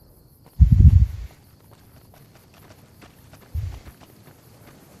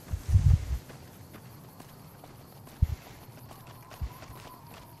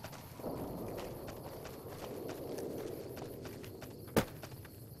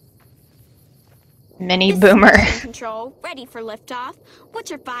 Mini Boomer. Control, ready for liftoff.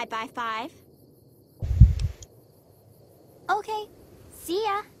 What's your 5x5? Okay, see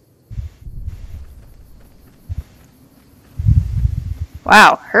ya.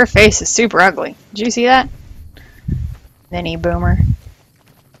 Wow, her face is super ugly. Did you see that? Mini Boomer.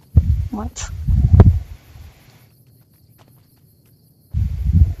 What?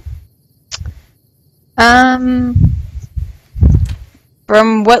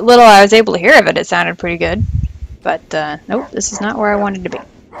 From what little I was able to hear of it, it sounded pretty good. But, nope, this is not where I wanted to be.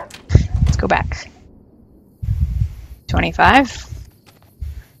 Let's go back. 25?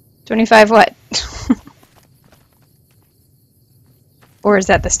 25 what? Or is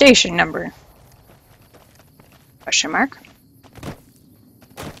that the station number? Question mark.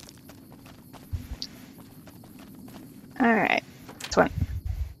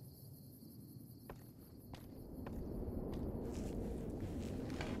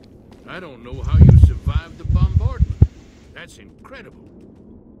 I don't know how you survived the bombardment. That's incredible.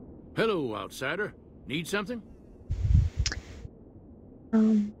 Hello, outsider. Need something?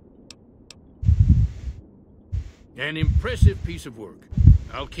 An impressive piece of work.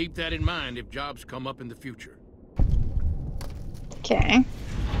 I'll keep that in mind if jobs come up in the future. Okay.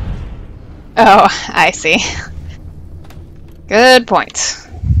 Oh, I see. Good point.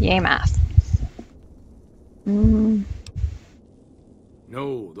 Yay, math.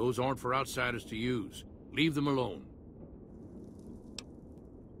 No, those aren't for outsiders to use. Leave them alone.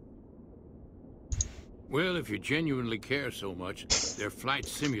 Well, if you genuinely care so much, they're flight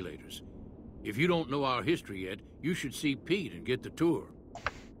simulators. If you don't know our history yet, you should see Pete and get the tour.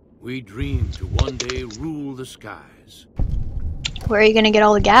 We dream to one day rule the skies. Where are you gonna get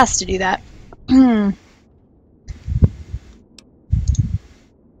all the gas to do that?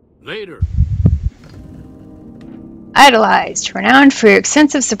 Later. Idolized. Renowned for your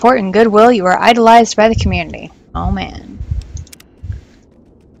extensive support and goodwill, you are idolized by the community. Oh man.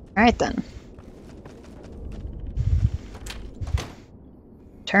 Alright then.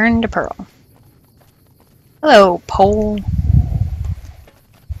 Turn to Pearl. Hello, Pole.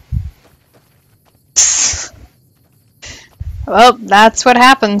 Well, that's what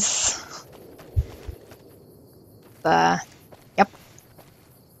happens. Yep.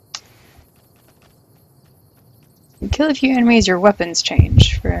 You kill a few enemies, your weapons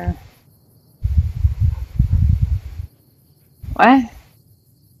change. For what?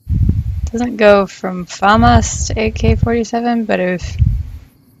 Doesn't go from FAMAS to AK-47, but if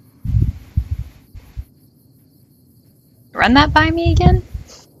run that by me again?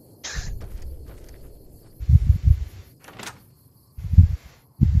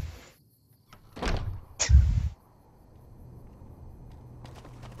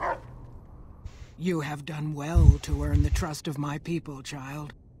 You have done well to earn the trust of my people,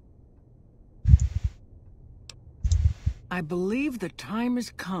 child. I believe the time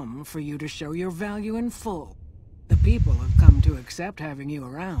has come for you to show your value in full. The people have come to accept having you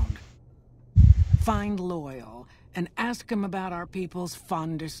around. Find Loyal and ask him about our people's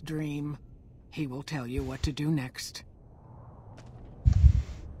fondest dream. He will tell you what to do next.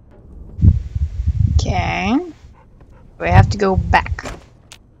 Okay. We have to go back.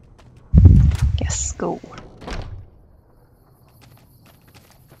 Yes, go.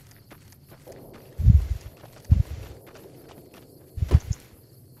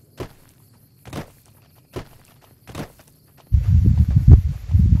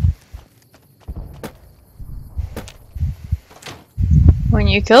 When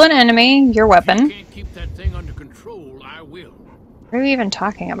you kill an enemy, your weapon. If you can't keep that thing under control, I will. What are we even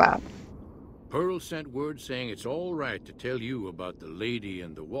talking about? Pearl sent word saying it's all right to tell you about the lady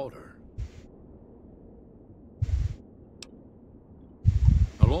in the water.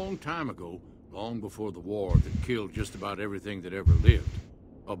 A long time ago, long before the war that killed just about everything that ever lived,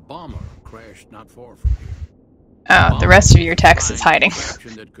 a bomber crashed not far from here. Oh, the rest of your text is hiding.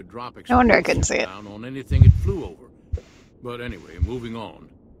 No wonder I couldn't see it. On anything it flew over. But anyway, moving on.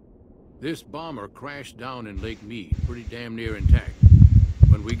 This bomber crashed down in Lake Mead, pretty damn near intact.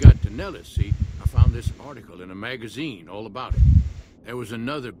 When we got to Nellis, see, I found this article in a magazine all about it. There was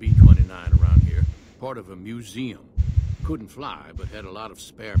another B-29 around here, part of a museum. Couldn't fly, but had a lot of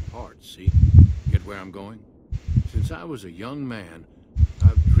spare parts, see? Get where I'm going? Since I was a young man,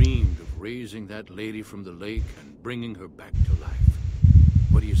 I've dreamed of raising that lady from the lake and bringing her back to life.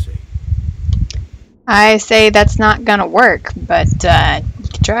 What do you say? I say that's not gonna work, but you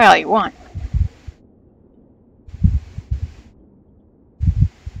can try all you want.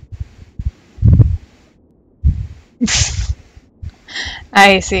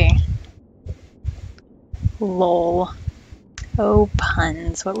 I see. Lol. Oh,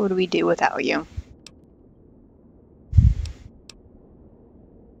 puns. What would we do without you?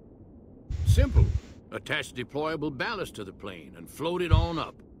 Simple. Attach deployable ballast to the plane and float it on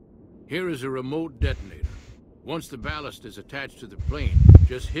up. Here is a remote detonator. Once the ballast is attached to the plane,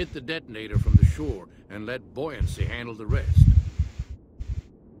 just hit the detonator from the shore and let buoyancy handle the rest.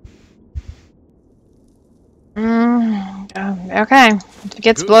 Okay. If it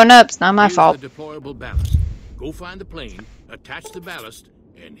gets blown up, it's not my fault. The deployable ballast. Go find the plane, attach the ballast,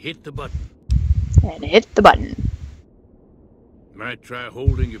 and hit the button. And hit the button. Might try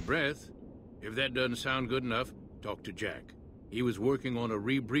holding your breath. If that doesn't sound good enough, talk to Jack. He was working on a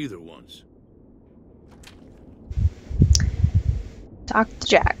rebreather once. Talk to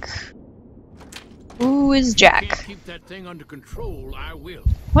Jack. Who is Jack? If you can't keep that thing under control, I will.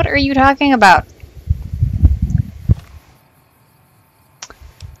 What are you talking about?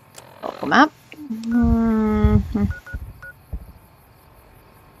 Local map.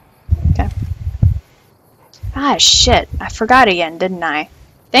 Ah, shit. I forgot again, didn't I?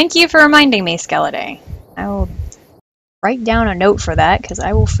 Thank you for reminding me, Skeleday. I will write down a note for that, because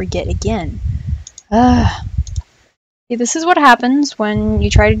I will forget again. See, this is what happens when you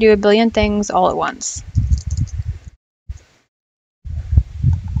try to do a billion things all at once.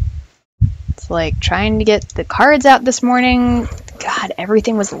 It's like trying to get the cards out this morning. God,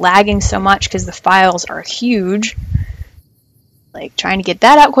 everything was lagging so much because the files are huge. Like, trying to get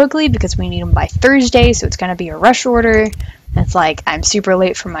that out quickly because we need them by Thursday, so it's going to be a rush order. And it's like, I'm super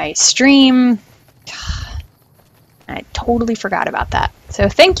late for my stream. I totally forgot about that. So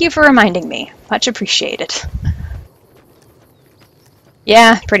thank you for reminding me. Much appreciated.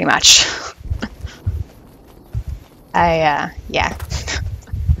 Yeah, pretty much. Yeah.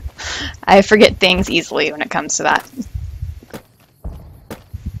 I forget things easily when it comes to that.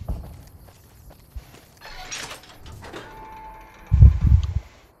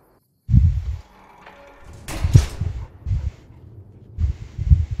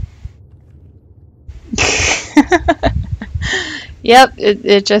 Yep,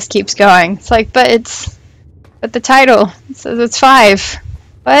 it just keeps going. It's like, but the title says it's 5.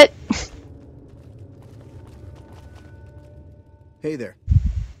 What? Hey there.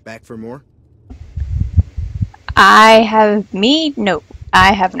 Back for more? No,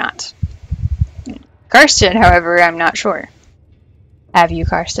 I have not. Karsten, however, I'm not sure. Have you,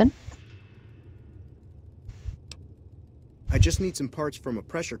 Karsten? I just need some parts from a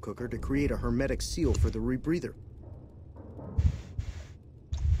pressure cooker to create a hermetic seal for the rebreather.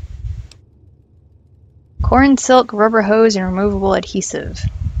 Corn silk, rubber hose, and removable adhesive.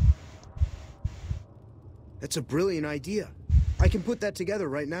 That's a brilliant idea. I can put that together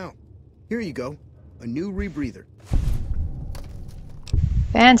right now. Here you go. A new rebreather.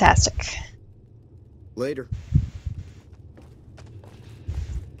 Fantastic. Later.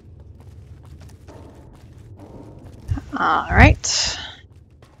 Alright.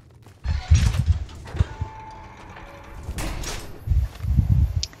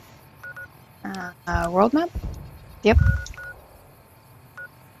 World map? Yep.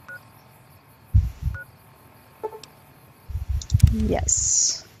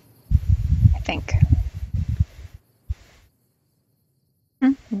 Yes. I think.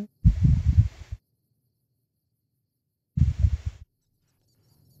 Mm-hmm.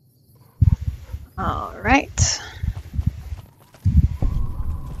 All right.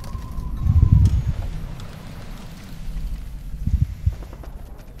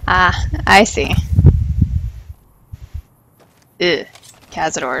 Ah, I see. Ugh,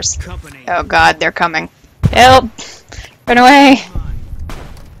 Cazadors. Company. Oh god, they're coming. Help! Run away!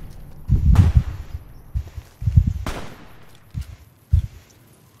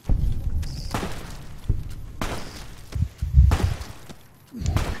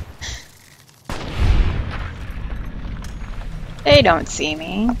 They don't see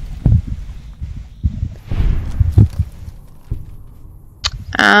me.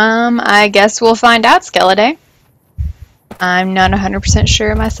 I guess we'll find out, Skeleday. I'm not 100%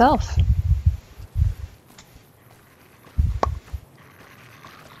 sure myself.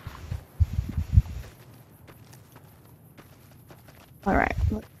 Alright.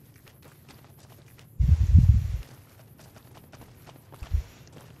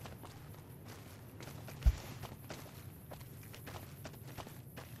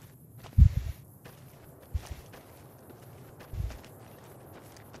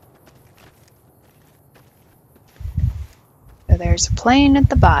 So there's a plane at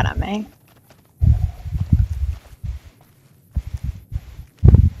the bottom, eh?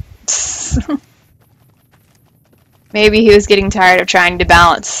 Maybe he was getting tired of trying to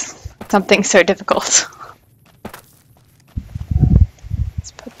balance something so difficult.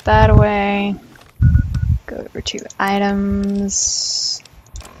 Let's put that away. Go over to items.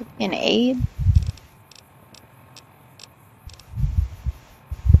 In aid.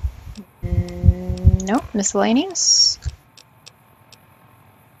 Nope, miscellaneous.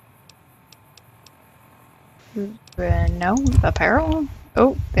 No, apparel.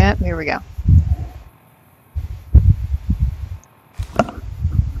 Oh, yeah, here we go.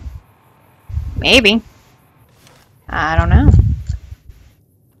 Maybe. I don't know.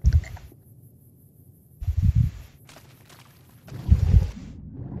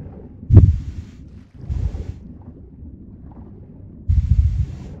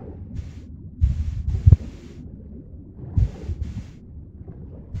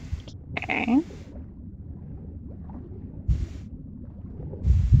 Okay.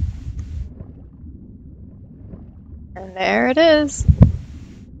 And there it is.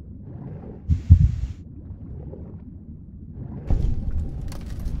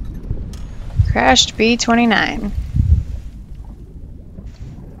 Crashed B-29.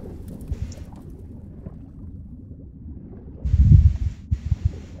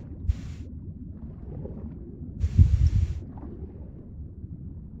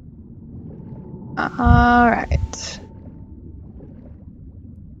 Alright.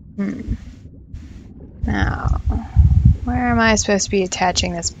 Now, where am I supposed to be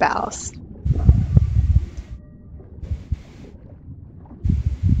attaching this ballast?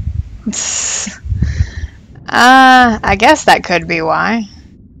 I guess that could be why.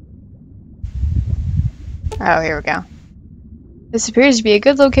 Oh, here we go. This appears to be a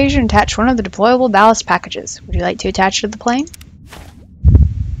good location to attach one of the deployable ballast packages. Would you like to attach to the plane?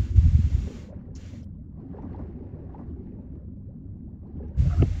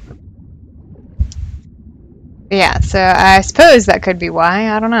 Yeah, so I suppose that could be why.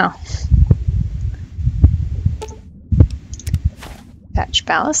 I don't know. Attach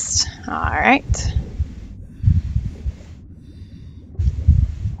ballast. Alright.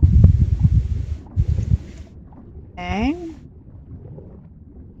 Okay.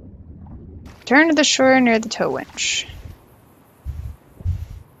 Turn to the shore near the tow winch.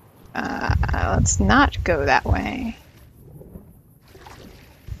 Let's not go that way.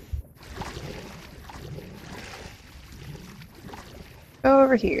 Go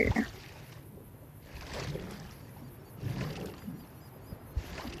over here.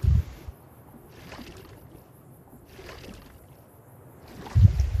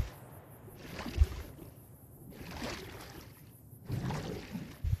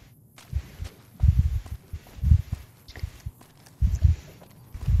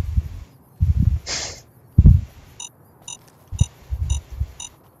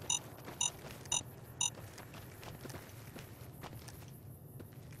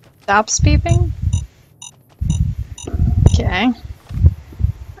 Stops beeping? Okay.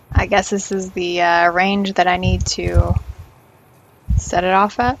 I guess this is the range that I need to set it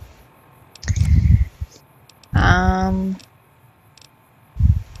off at.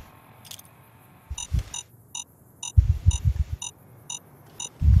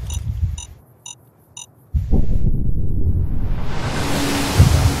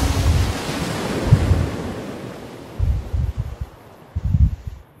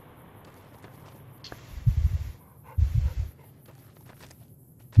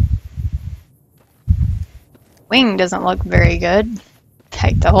 Wing doesn't look very good.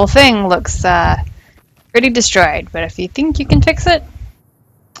 Like, the whole thing looks pretty destroyed, but if you think you can fix it,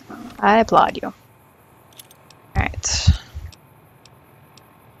 I applaud you. Alright.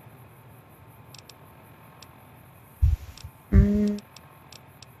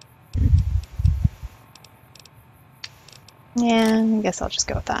 Yeah, I guess I'll just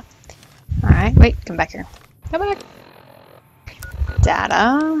go with that. Alright, wait, come back here. Come back!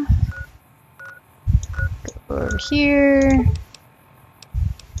 Data. Go over here.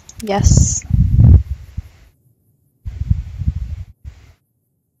 Yes.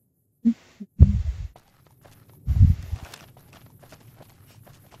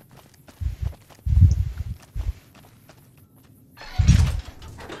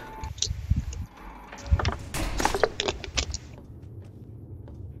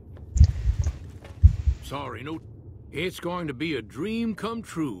 Sorry, no. It's going to be a dream come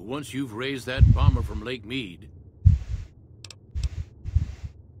true once you've raised that bomber from Lake Mead.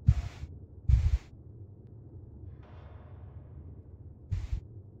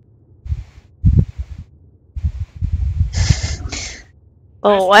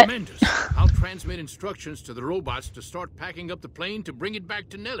 Oh, what? Tremendous. I'll transmit instructions to the robots to start packing up the plane to bring it back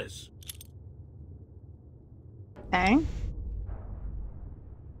to Nellis. Okay.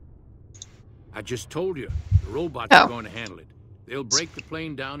 I just told you, the robots Oh. are going to handle it. They'll break the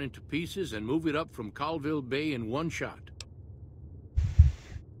plane down into pieces and move it up from Colville Bay in one shot.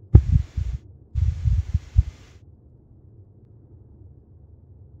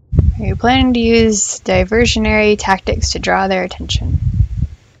 Are you planning to use diversionary tactics to draw their attention?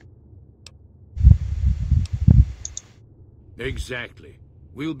 Exactly.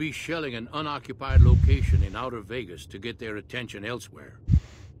 We'll be shelling an unoccupied location in outer Vegas to get their attention elsewhere.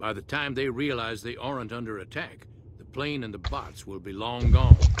 By the time they realize they aren't under attack, the plane and the bots will be long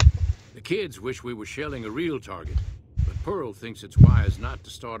gone. The kids wish we were shelling a real target, but Pearl thinks it's wise not to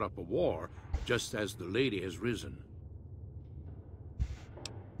start up a war just as the lady has risen.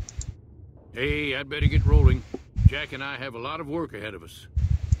 Hey, I'd better get rolling. Jack and I have a lot of work ahead of us.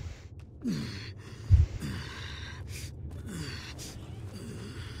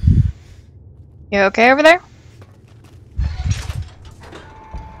 You okay over there?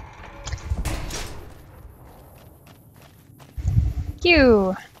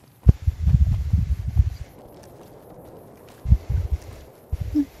 You.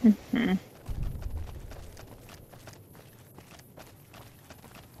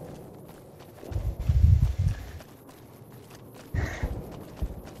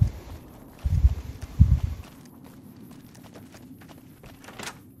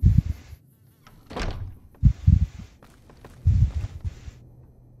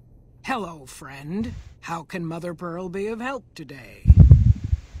 Hello, friend. How can Mother Pearl be of help today?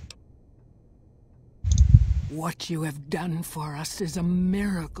 What you have done for us is a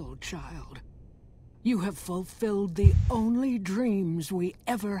miracle, child. You have fulfilled the only dreams we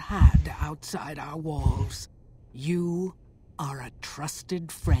ever had outside our walls. You are a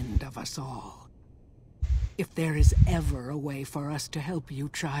trusted friend of us all. If there is ever a way for us to help you,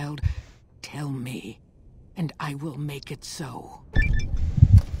 child, tell me, and I will make it so.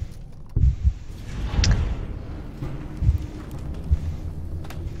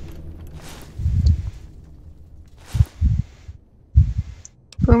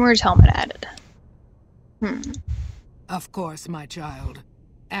 Boomer's helmet added. Of course, my child.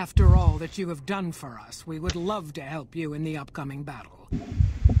 After all that you have done for us, we would love to help you in the upcoming battle.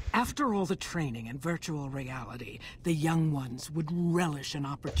 After all the training in virtual reality, the young ones would relish an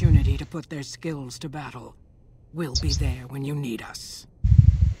opportunity to put their skills to battle. We'll be there when you need us.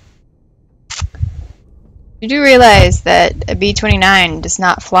 You do realize that a B-29 does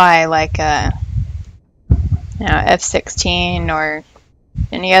not fly like a F-16 or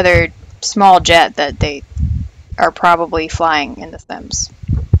any other small jet that they are probably flying in The Sims.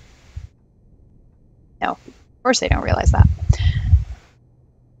 No, of course they don't realize that.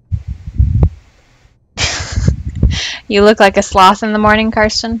 You look like a sloth in the morning,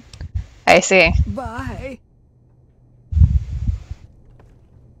 Karsten. I see. Bye.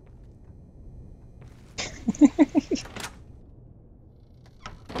 I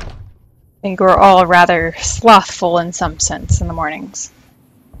think we're all rather slothful in some sense in the mornings.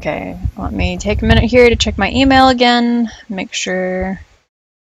 Okay, let me take a minute here to check my email again, make sure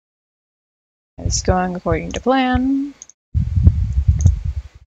it's going according to plan.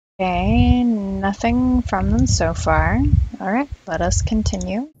 Okay, nothing from them so far. Alright, let us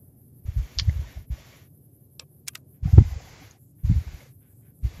continue.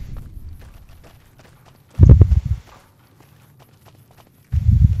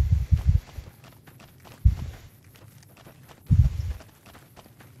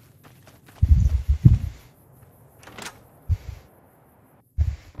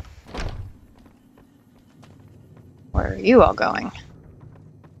 Where are you all going?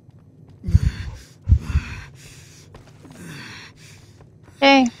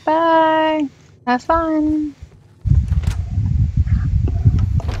 Okay, bye. Have fun.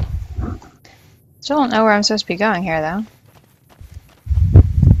 Still don't know where I'm supposed to be going here, though.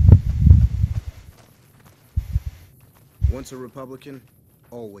 Once a Republican,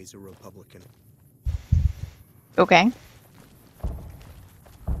 always a Republican. Okay.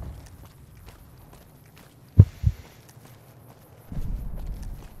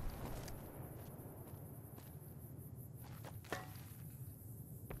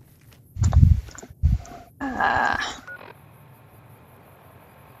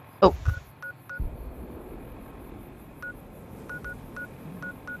 Oh.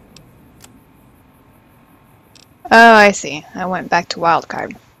 Oh, I see. I went back to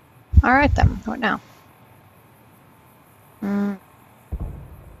wildcard. Alright then, what now?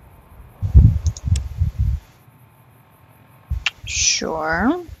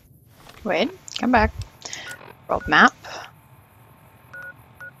 Sure. Wait, come back. World map.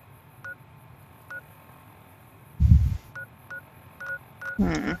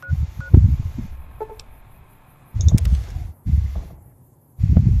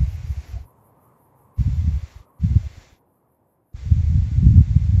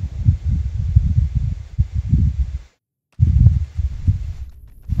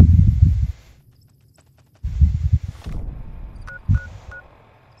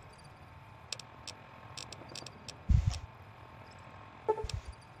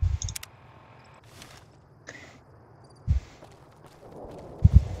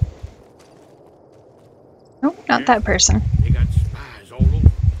 Nope, not that person. They got spies all over.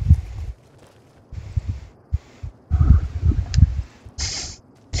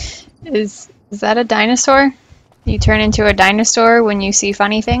 Is that a dinosaur? You turn into a dinosaur when you see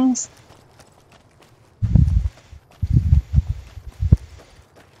funny things?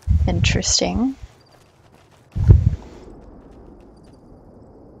 Interesting.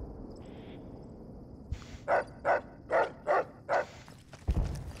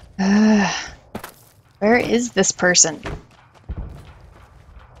 Where is this person?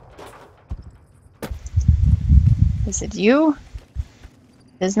 Is it you?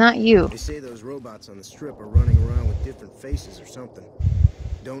 It is not you. They say those robots on the strip are running around with different faces or something.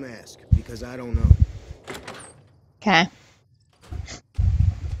 Don't ask, because I don't know. Okay.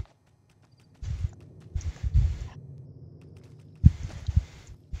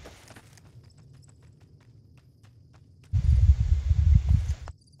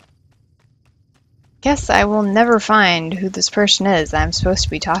 Guess I will never find who this person is I'm supposed to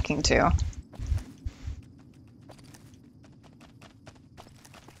be talking to.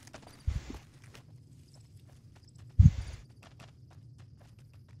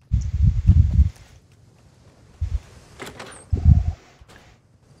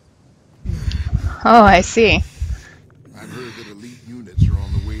 Oh, I see. I've heard that elite units are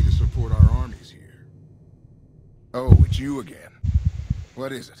on the way to support our armies here. Oh, it's you again.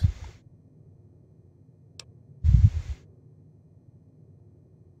 What is it?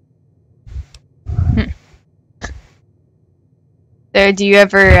 So, do you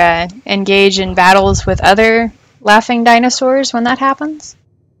ever engage in battles with other laughing dinosaurs when that happens?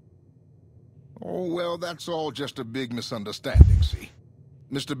 Oh, well, that's all just a big misunderstanding, see?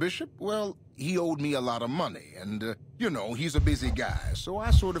 Mr. Bishop, well, he owed me a lot of money, and, you know, he's a busy guy, so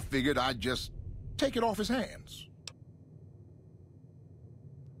I sort of figured I'd just take it off his hands.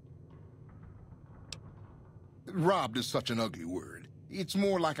 Robbed is such an ugly word. It's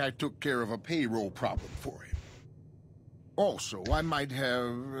more like I took care of a payroll problem for him. Also, I might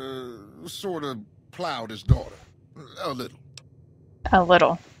have, sort of plowed his daughter. A little. A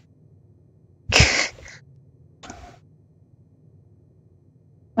little.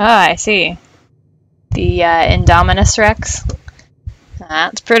 Ah, I see. The Indominus Rex.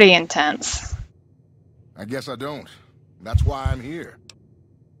 That's pretty intense. I guess I don't. That's why I'm here.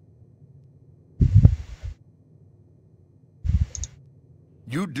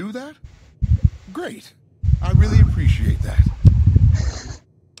 You do that? Great. I really appreciate that.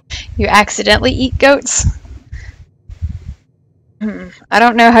 You accidentally eat goats? I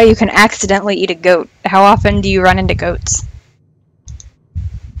don't know how you can accidentally eat a goat. How often do you run into goats?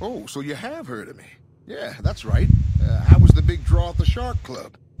 Oh, so you have heard of me. Yeah, that's right. I was the big draw at the Shark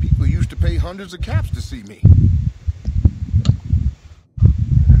Club. People used to pay hundreds of caps to see me.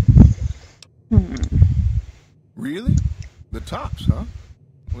 Really? The tops, huh?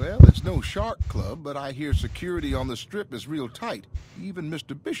 Well, it's no Shark Club, but I hear security on the Strip is real tight. Even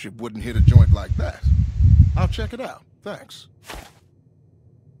Mr. Bishop wouldn't hit a joint like that. I'll check it out. Thanks.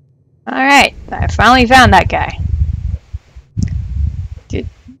 Alright, I finally found that guy.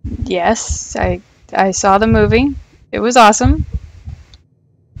 Yes, I saw the movie. It was awesome.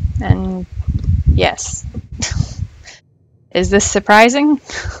 And yes. Is this surprising?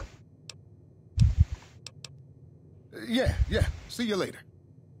 Yeah. See you later.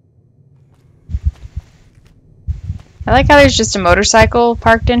 I like how there's just a motorcycle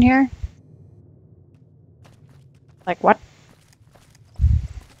parked in here. Like, what?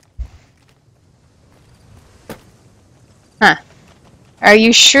 Huh. Are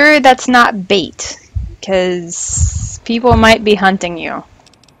you sure that's not bait? Because people might be hunting you.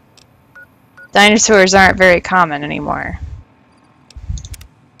 Dinosaurs aren't very common anymore.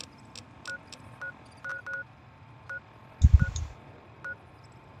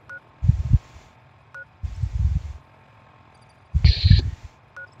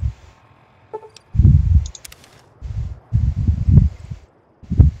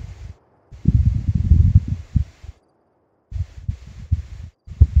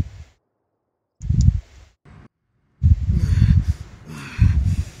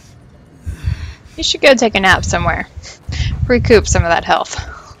 You should go take a nap somewhere. Recoup some of that health.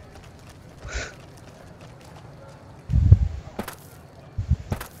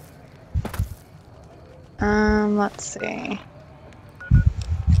 Let's see.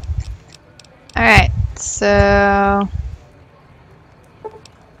 Alright, so...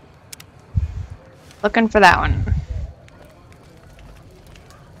 looking for that one.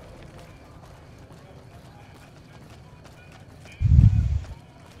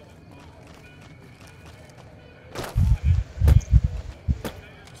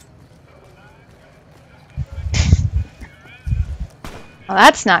 Well,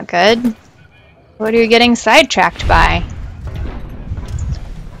 that's not good. What are you getting sidetracked by?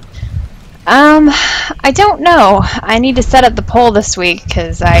 I don't know. I need to set up the poll this week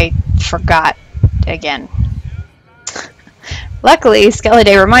because I forgot again. Luckily, Skelly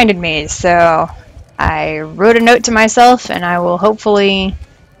Day reminded me, so I wrote a note to myself and I will hopefully...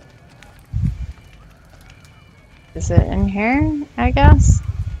 Is it in here, I guess?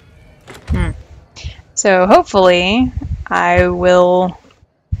 So hopefully I will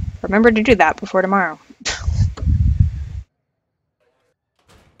remember to do that before tomorrow.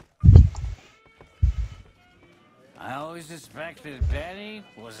 I always suspected Benny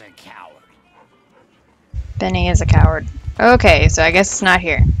was a coward. Benny is a coward. Okay, so I guess it's not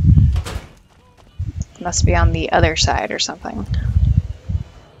here. Must be on the other side or something.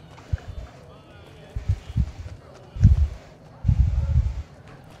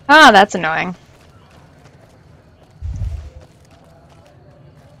 Ah, that's annoying.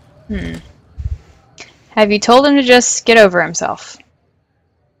 Have you told him to just get over himself?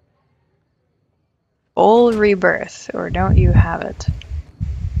 Full rebirth, or don't you have it?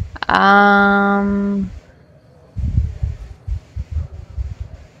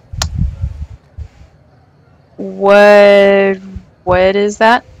 What is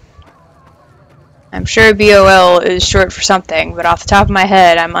that? I'm sure BOL is short for something, but off the top of my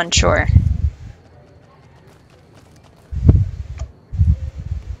head, I'm unsure.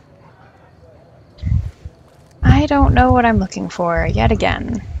 I don't know what I'm looking for yet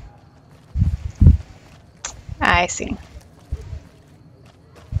again. I see.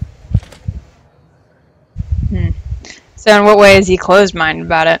 So in what way is he closed-minded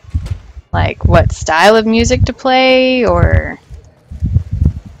about it? Like, what style of music to play, or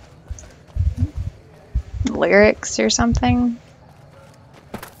lyrics or something?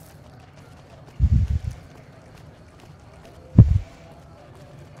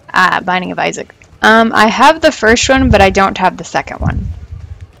 Ah, Binding of Isaac. I have the first one, but I don't have the second one.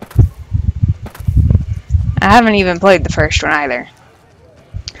 I haven't even played the first one either.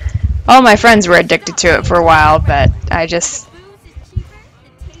 All my friends were addicted to it for a while, but I just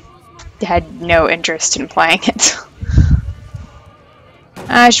had no interest in playing it.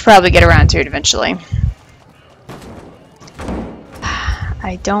 I should probably get around to it eventually.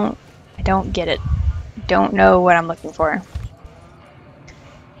 I don't get it. Don't know what I'm looking for.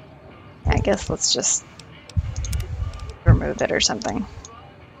 I guess let's just remove it or something.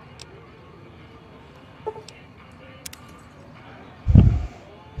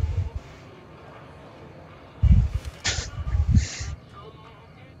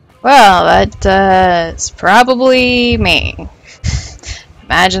 Well, that's probably me.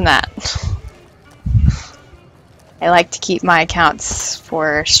 Imagine that. I like to keep my accounts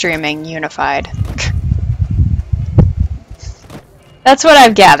for streaming unified. That's what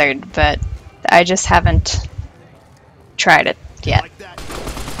I've gathered, but I just haven't tried it yet. Like that.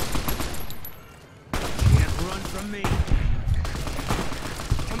 Can't run from me.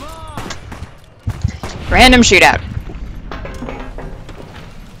 Come on. Random shootout.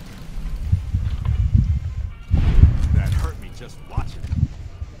 That hurt me just watching.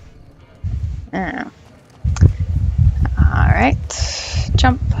 Oh. Alright.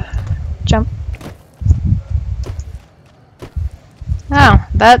 Jump. Jump. Oh,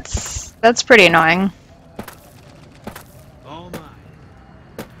 that's pretty annoying. Oh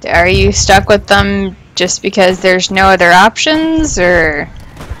my. Are you stuck with them just because there's no other options, or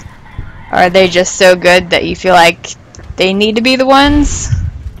are they just so good that you feel like they need to be the ones?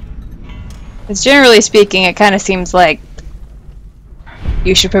 Because generally speaking, it kind of seems like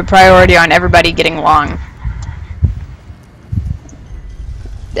you should put priority on everybody getting along.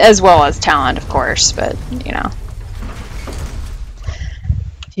 As well as talent, of course, but, you know.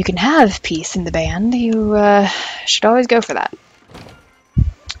 If you can have peace in the band, you should always go for that.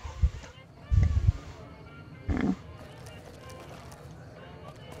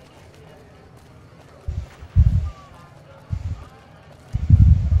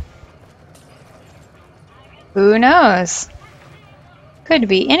 Who knows? Could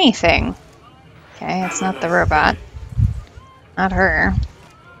be anything. Okay, it's not the robot. Not her.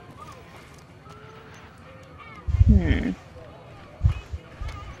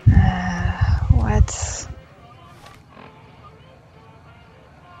 What?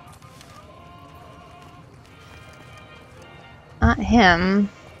 Not him.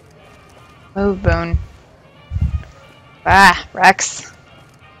 Move, Boone. Ah, Rex.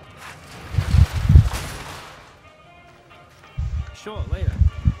 Sure, later.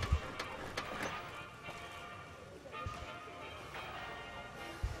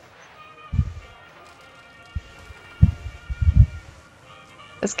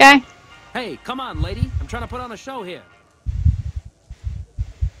 This guy? Hey, come on, lady. I'm trying to put on a show here.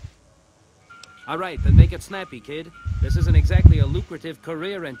 All right, then make it snappy, kid. This isn't exactly a lucrative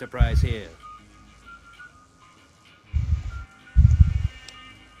career enterprise here.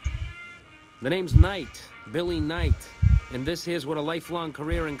 The name's Knight, Billy Knight. And this here's what a lifelong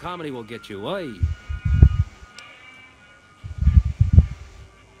career in comedy will get you. Oi.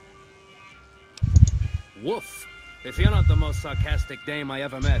 Woof. If you're not the most sarcastic dame I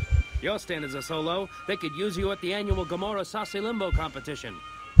ever met, your standards are so low, they could use you at the annual Gamora Saucy Limbo competition.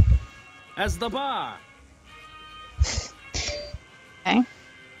 As the bar. Okay.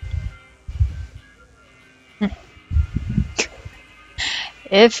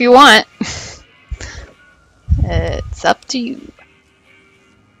 If you want. It's up to you.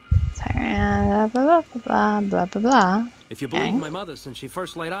 Blah, blah, blah, blah, blah, blah. If you believe my mother, since she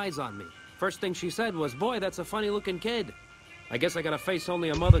first laid eyes on me, first thing she said was, "Boy, that's a funny-looking kid." I guess I got a face only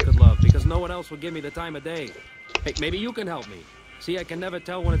a mother could love, because no one else would give me the time of day. Hey, maybe you can help me. See, I can never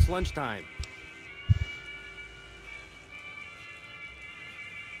tell when it's lunchtime.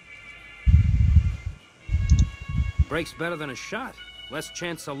 Breaks better than a shot. Less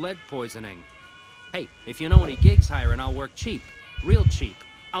chance of lead poisoning. Hey, if you know any gigs hiring, I'll work cheap. Real cheap.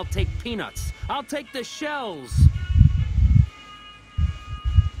 I'll take peanuts. I'll take the shells.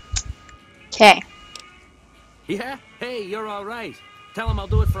 Okay. Yeah? Hey, you're all right. Tell him I'll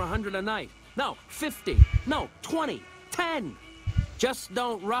do it for 100 a night. No, 50. No, 20. 10. Just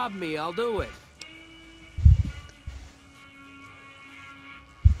don't rob me. I'll do it.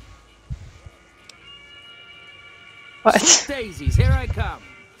 What? Sweet daisies, here I come.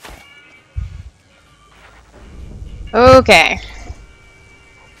 Okay.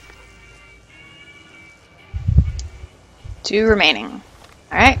 2 remaining.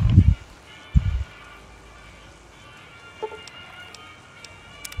 Alright.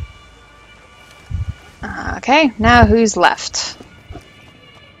 Okay, now who's left?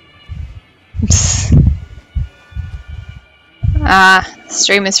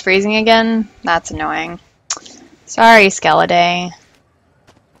 Stream is freezing again? That's annoying. Sorry, Skeleday.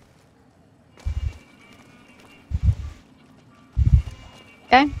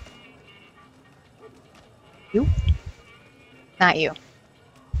 Okay. You? Not you.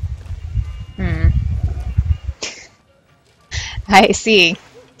 I see.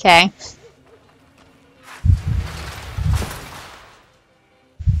 Okay.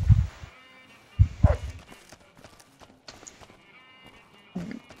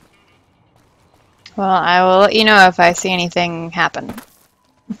 Well, I will let you know if I see anything happen.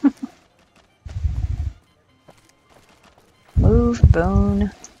 Move,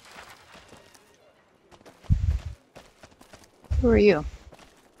 Boone. Who are you?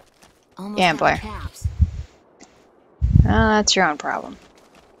 Gambler. Oh, that's your own problem.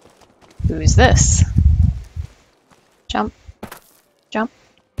 Who's this? Jump. Jump.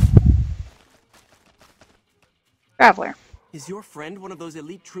 Traveler. Is your friend one of those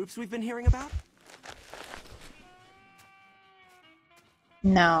elite troops we've been hearing about?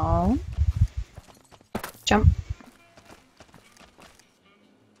 No. Jump.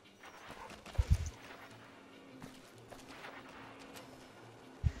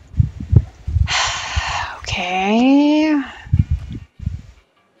 Okay.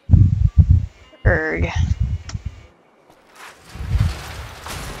 Erg.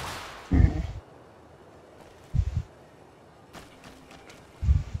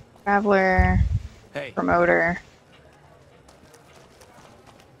 Traveler. Hey. Promoter.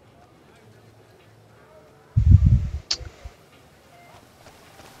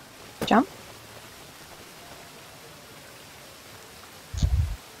 Jump.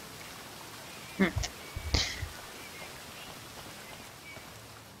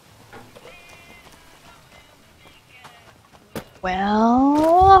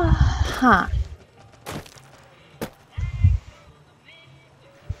 Well, huh.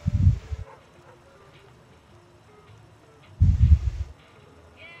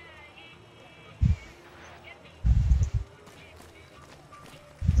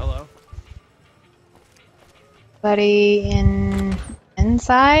 Hello? Buddy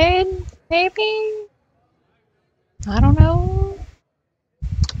inside, maybe? I don't know.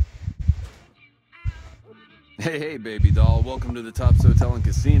 Hey, baby doll. Welcome to the Tops Hotel and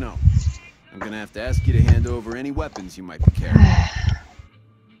Casino. I'm gonna have to ask you to hand over any weapons you might be carrying.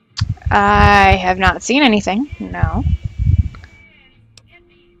 I have not seen anything, no.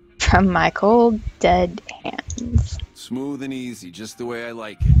 From my cold, dead hands. Smooth and easy, just the way I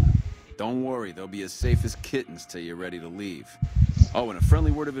like it. Don't worry, they'll be as safe as kittens till you're ready to leave. Oh, and a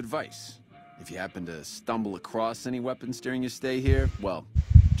friendly word of advice. If you happen to stumble across any weapons during your stay here, well,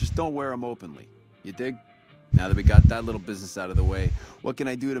 just don't wear them openly. You dig? Now that we got that little business out of the way, what can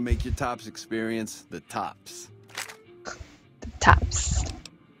I do to make your Tops experience the tops? The tops.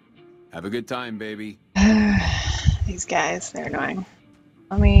 Have a good time, baby. These guys, they're annoying.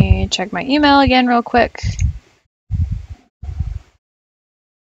 Let me check my email again real quick.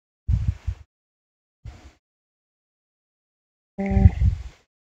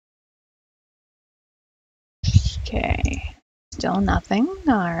 Okay, still nothing.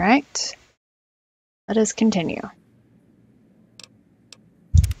 All right. Let us continue.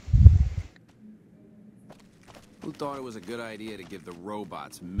 Who thought it was a good idea to give the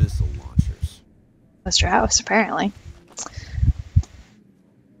robots missile launchers? Mr. House, apparently.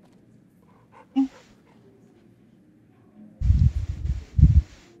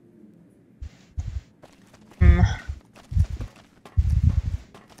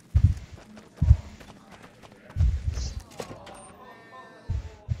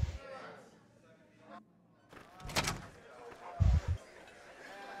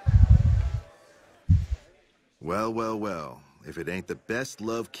 Well, well, well. If it ain't the best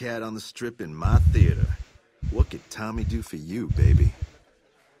love cat on the strip in my theater, what could Tommy do for you, baby?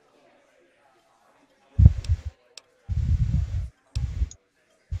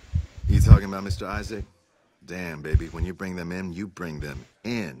 You talking about Mr. Isaac? Damn, baby, when you bring them in, you bring them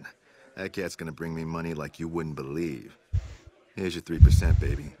in. That cat's gonna bring me money like you wouldn't believe. Here's your 3%,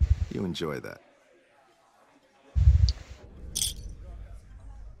 baby. You enjoy that.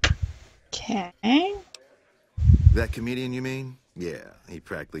 Okay. That comedian you mean? Yeah, he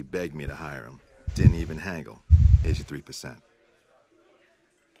practically begged me to hire him. Didn't even haggle. Here's your 3%.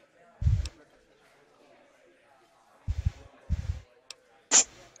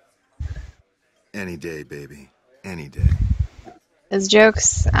 Any day, baby. Any day. His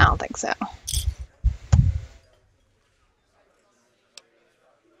jokes? I don't think so.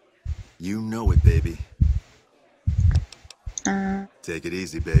 You know it, baby. Take it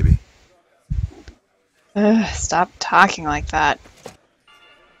easy, baby. Stop talking like that.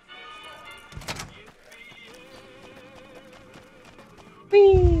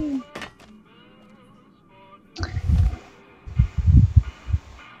 Whee!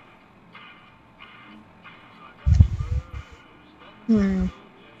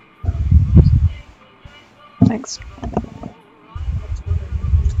 Thanks.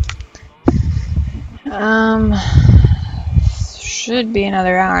 Should be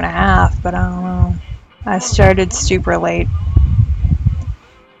another hour and a half, but I don't know. I started super late.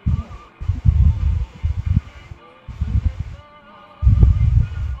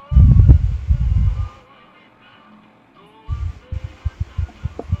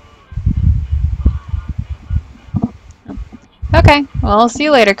 Okay, well, I'll see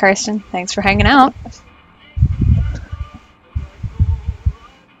you later, Karsten. Thanks for hanging out.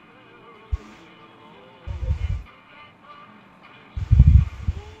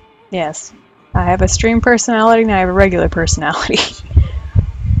 Yes, I have a stream personality and I have a regular personality.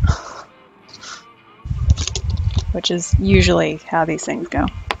 Which is usually how these things go.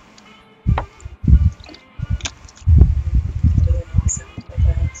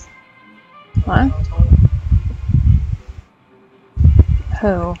 What?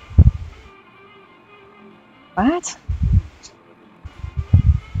 Who? What?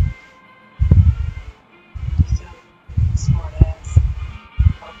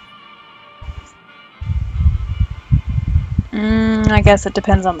 I guess it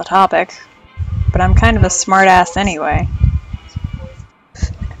depends on the topic. But I'm kind of a smartass anyway.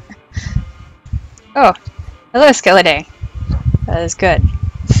 Oh, hello, Skeleday. That is good.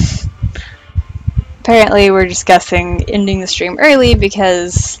 Apparently we're discussing ending the stream early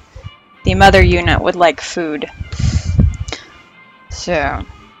because the mother unit would like food. So,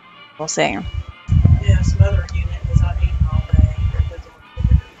 we'll see. Yes, mother unit is not eating all day.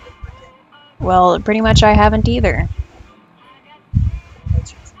 Well, pretty much I haven't either.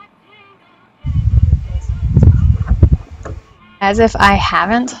 As if I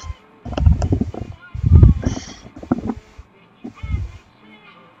haven't?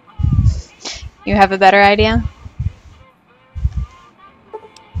 You have a better idea?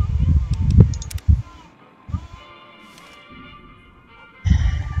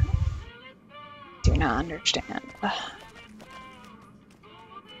 Do not understand. I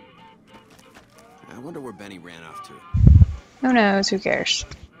wonder where Benny ran off to. Who knows? Who cares?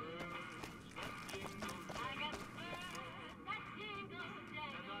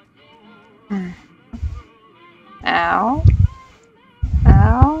 Ow.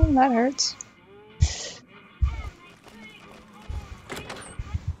 Ow, that hurts.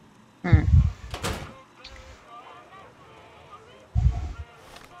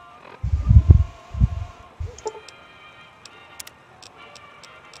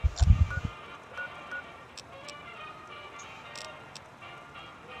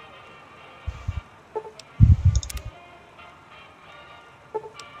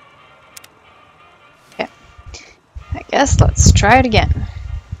 Guess let's try it again.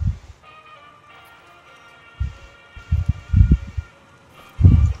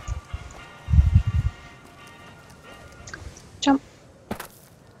 Jump.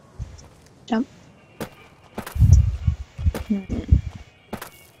 Jump.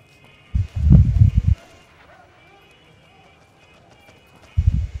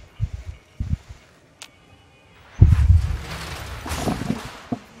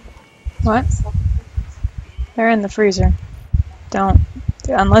 What? They're in the freezer. Don't,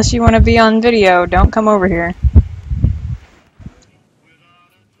 unless you want to be on video, don't come over here.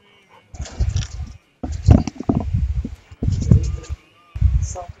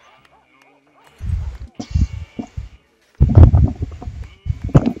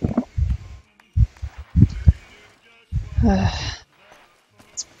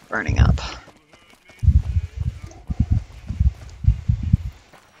 burning up.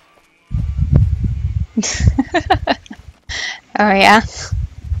 Oh yeah?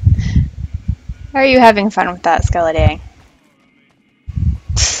 Are you having fun with that, Skeleton?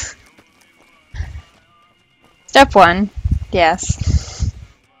 Step 1, yes.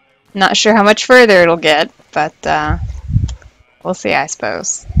 Not sure how much further it'll get, but we'll see, I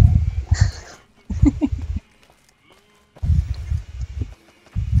suppose.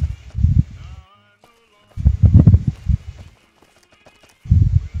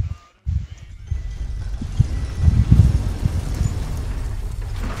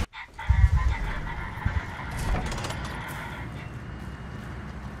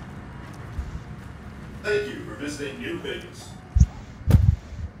 Thank you for visiting New Vegas.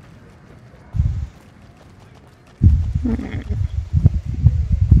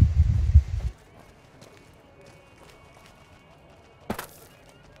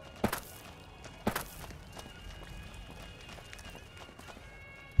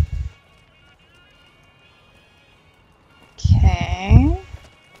 Okay.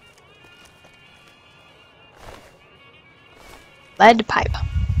 Lead pipe.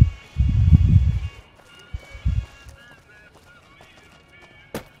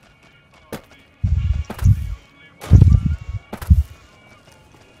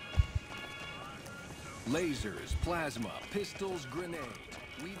 Lasers, plasma, pistols, grenades.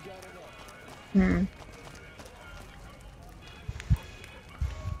 We've got it all. Hmm.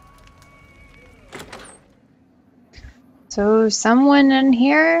 So, someone in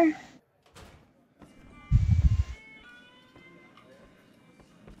here?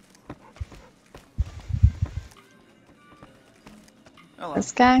 Hello.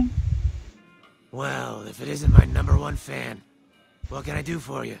 This guy? Well, if it isn't my #1 fan, what can I do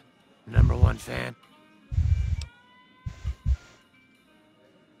for you, #1 fan?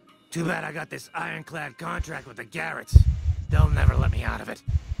 Too bad I got this ironclad contract with the Garretts. They'll never let me out of it.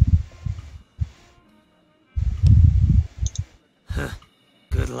 Huh.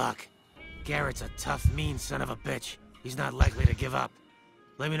 Good luck. Garrett's a tough, mean son of a bitch. He's not likely to give up.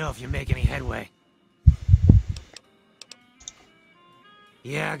 Let me know if you make any headway.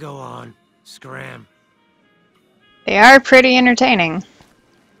 Yeah, go on. Scram. They are pretty entertaining.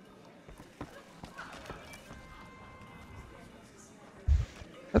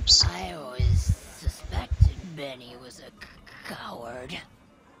 Oops. I always suspected Benny was a coward.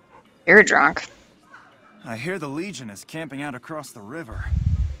 You're drunk. I hear the Legion is camping out across the river.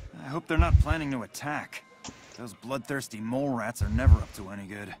 I hope they're not planning to attack. Those bloodthirsty mole rats are never up to any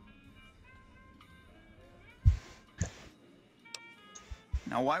good.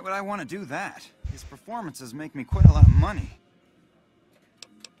 Now, why would I want to do that? His performances make me quite a lot of money.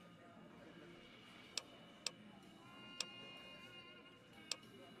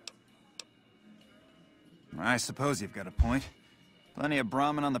 I suppose you've got a point. Plenty of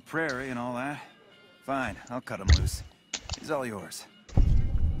Brahmin on the prairie and all that. Fine, I'll cut him loose. He's all yours.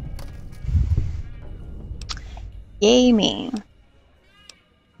 Yay me.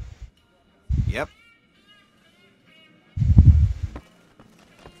 Yep.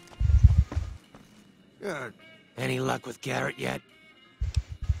 Any luck with Garrett yet?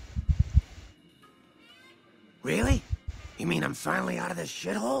 Really? You mean I'm finally out of this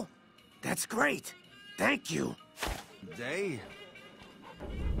shithole? That's great. Thank you. Day.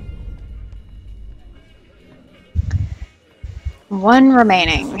 One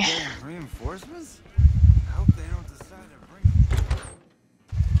remaining. Reinforcements? I hope they don't decide to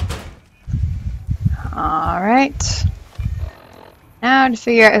bring. Alright. Now to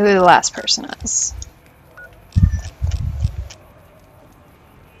figure out who the last person is.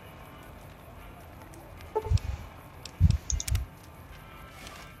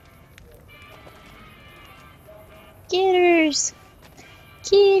 Getters!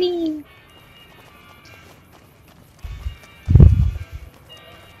 Kitty!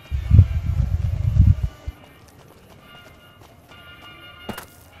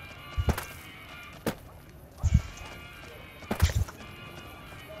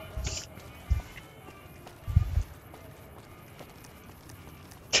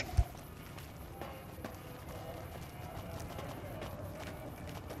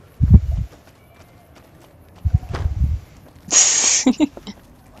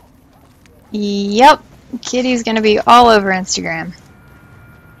 Yep, Kitty's gonna be all over Instagram.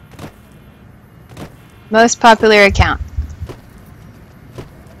 Most popular account.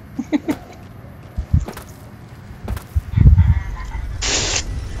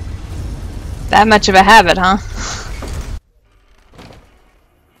 That much of a habit, huh?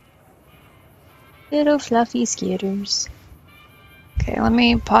 Little fluffy skitters. Okay, let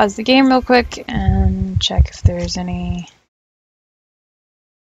me pause the game real quick and check if there's any...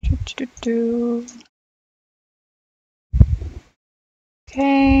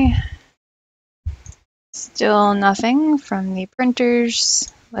 Okay. Still nothing from the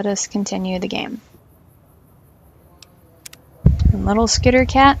printers. Let us continue the game. And little Skitter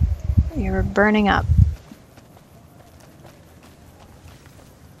Cat, you're burning up.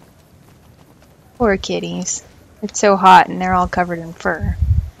 Poor kitties. It's so hot and they're all covered in fur.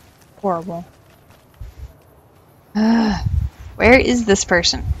 Horrible. Where is this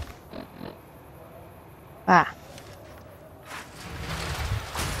person? Ah.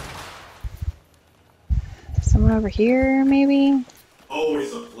 Someone over here, maybe?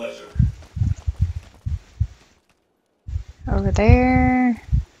 Always a pleasure. Over there.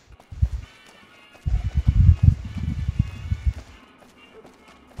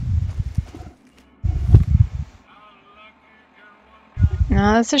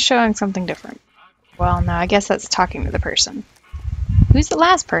 No, this is showing something different. Well, no, I guess that's talking to the person. Who's the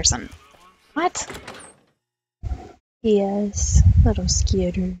last person? What? Yes, little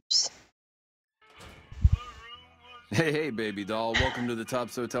skitters. Hey, baby doll. Welcome to the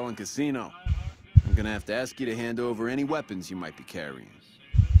Tops Hotel and Casino. I'm gonna have to ask you to hand over any weapons you might be carrying.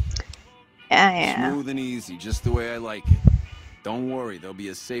 Yeah. Smooth and easy, just the way I like it. Don't worry, they'll be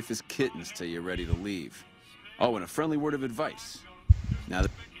as safe as kittens till you're ready to leave. Oh, and a friendly word of advice. Now,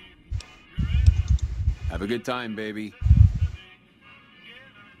 have a good time, baby.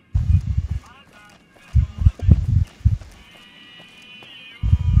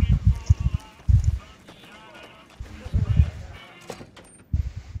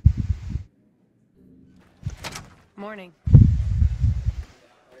 Morning.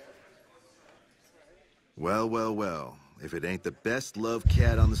 Well, well, well. If it ain't the best loved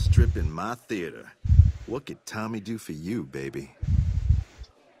cat on the strip in my theater, what could Tommy do for you, baby?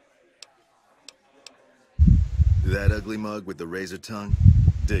 That ugly mug with the razor tongue?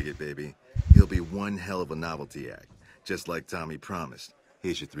 Dig it, baby. He'll be one hell of a novelty act. Just like Tommy promised.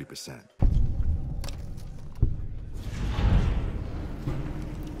 Here's your 3%.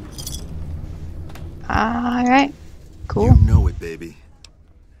 Alright. Cool. You know it, baby.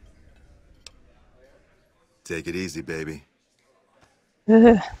 Take it easy, baby.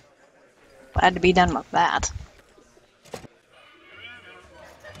 Ugh. Glad to be done with that.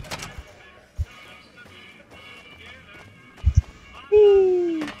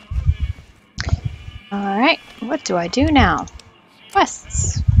 Alright, what do I do now?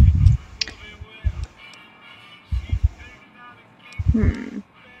 Quests.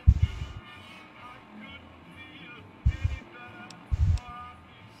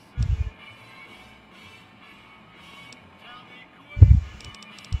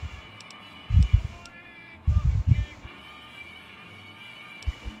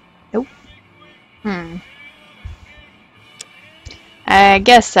 Nope. I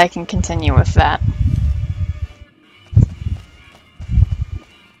guess I can continue with that.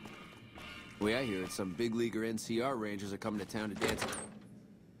 The way I hear it, some big leaguer NCR Rangers are coming to town to dance.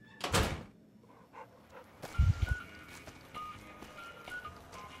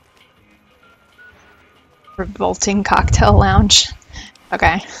 Revolting cocktail lounge.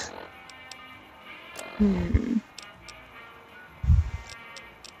 Okay.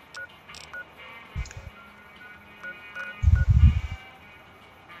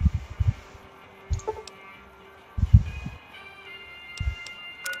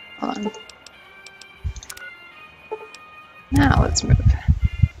 Hold on. Now let's move.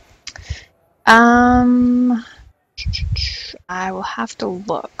 I will have to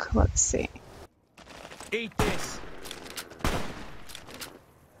look. Let's see. Eat this.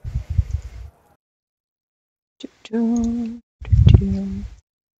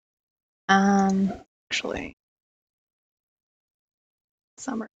 Actually,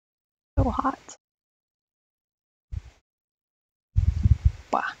 summer, so hot.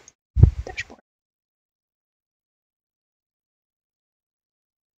 Wow, dashboard.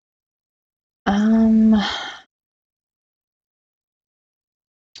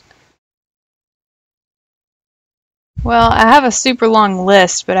 Well, I have a super long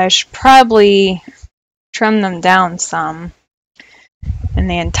list, but I should probably trim them down some. And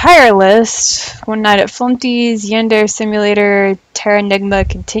the entire list: One Night at Flunty's, Yandere Simulator, Terranigma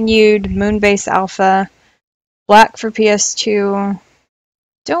Continued, Moonbase Alpha, Black for PS2.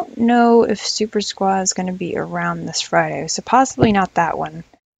 Don't know if Super Squad is going to be around this Friday, so possibly not that one.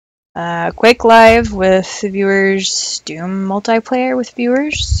 Quake Live with viewers, Doom multiplayer with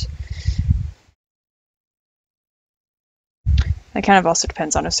viewers. That kind of also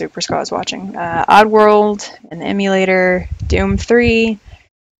depends on a Super Squad I was watching. Oddworld in the emulator, Doom 3,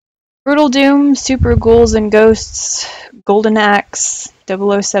 Brutal Doom, Super Ghouls and Ghosts, Golden Axe,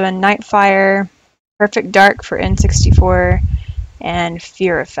 007 Nightfire, Perfect Dark for N64, and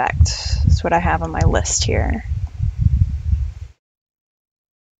Fear Effect. That's what I have on my list here.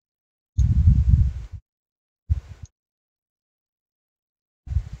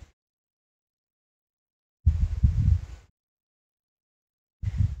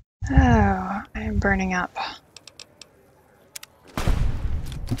 Oh, I'm burning up.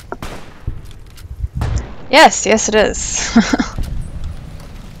 Yes, yes it is.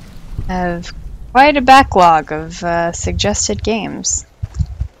 I have quite a backlog of suggested games.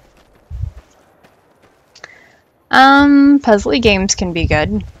 Puzzly games can be good.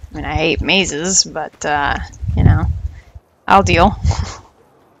 I mean, I hate mazes, but, you know, I'll deal.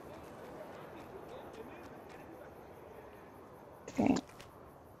 Okay.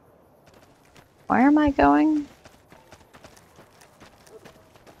 Where am I going?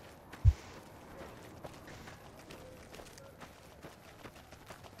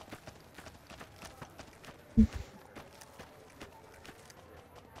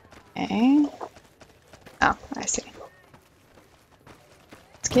 Okay. Oh, I see.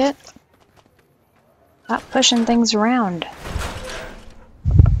 Let's get... Stop pushing things around.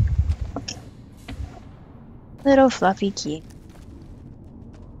 Little fluffy key.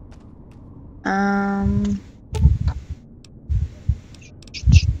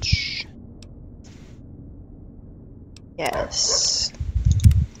 Yes.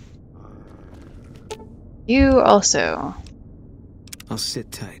 You also. I'll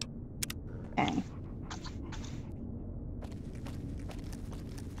sit tight. Okay.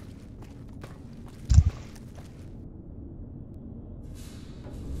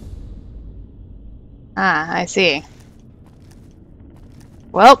 Ah, I see.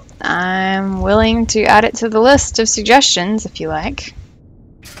 Well, I'm willing to add it to the list of suggestions if you like.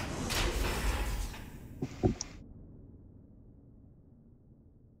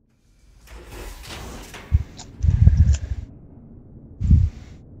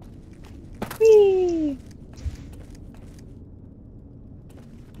 Whee!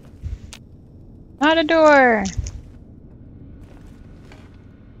 Not a door!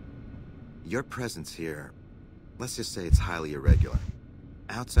 Your presence here, let's just say it's highly irregular.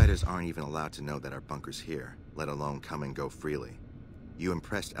 Outsiders aren't even allowed to know that our bunker's here, let alone come and go freely. You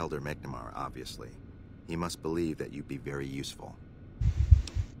impressed Elder McNamara, obviously. He must believe that you'd be very useful.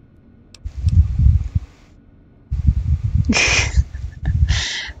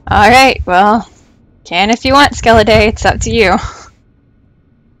 Alright, well, can if you want, Skeleday, it's up to you.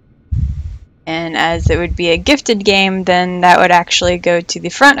 And as it would be a gifted game, then that would actually go to the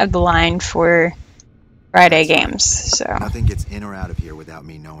front of the line for Friday games, so... Nothing gets in or out of here without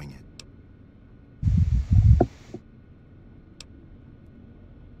me knowing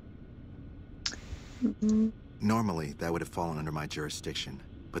it. Normally, that would have fallen under my jurisdiction,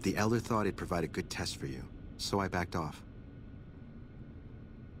 but the Elder thought it'd provide a good test for you, so I backed off.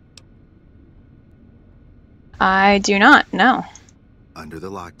 I do not, no. Under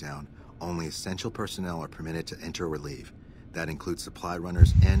the lockdown, only essential personnel are permitted to enter or leave. That includes supply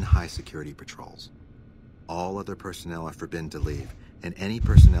runners and high-security patrols. All other personnel are forbidden to leave, and any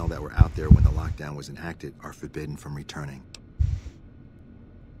personnel that were out there when the lockdown was enacted are forbidden from returning.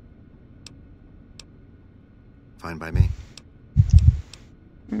 Fine by me?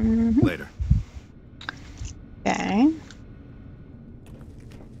 Mm-hmm. Later. Okay.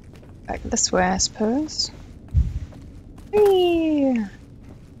 Back this way, I suppose. Whee!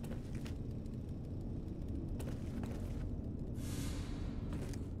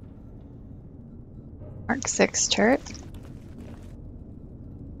 Mark 6 turret.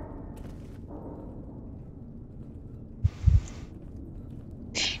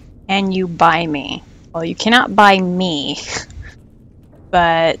 And you buy me. Well, you cannot buy me.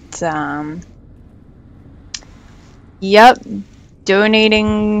 But, yep,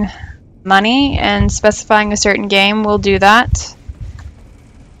 donating money and specifying a certain game will do that.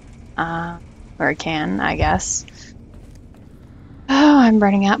 Or it can, I guess. Oh, I'm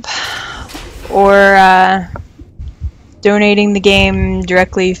burning up. Or donating the game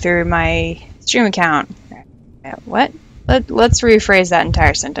directly through my Steam account. What? Let's rephrase that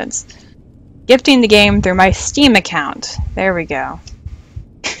entire sentence. Gifting the game through my Steam account. There we go.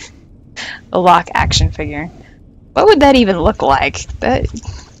 A lock action figure. What would that even look like?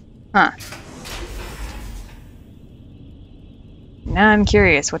 Huh. Now I'm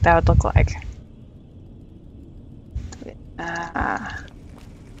curious what that would look like.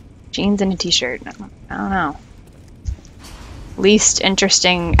 Jeans and a t-shirt. I don't know. least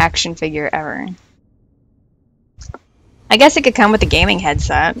interesting action figure ever. I guess it could come with a gaming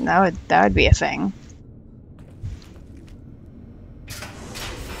headset. That would be a thing.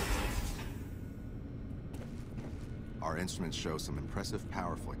 Our instruments show some impressive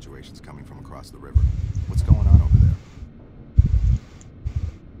power fluctuations coming from across the river. What's going on over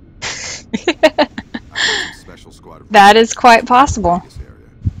there? Special squad of That is quite possible.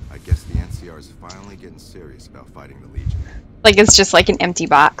 I guess the NCR is finally getting serious about fighting the Legion. Like it's just like an empty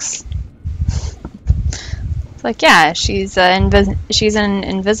box. It's like, yeah, she's in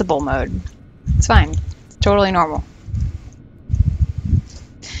invisible mode. It's fine. It's totally normal.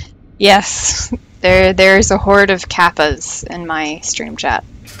 Yes, there's a horde of kappas in my stream chat.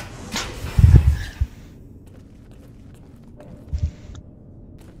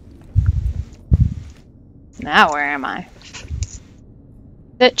 Now where am I?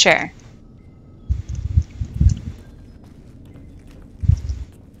 Sit chair.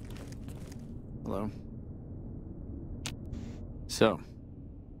 Hello. So,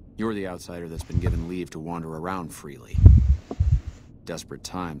 you're the outsider that's been given leave to wander around freely. Desperate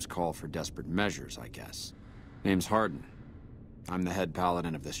times call for desperate measures, I guess. Name's Hardin. I'm the head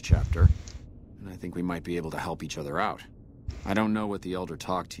paladin of this chapter, and I think we might be able to help each other out. I don't know what the Elder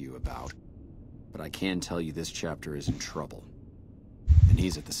talked to you about, but I can tell you this chapter is in trouble. And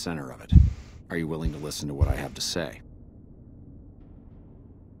he's at the center of it. Are you willing to listen to what I have to say?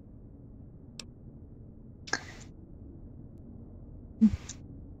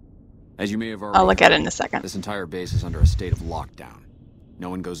 As you may have already I'll look at it in a second. This entire base is under a state of lockdown. No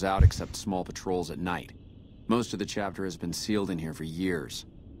one goes out except small patrols at night. Most of the chapter has been sealed in here for years.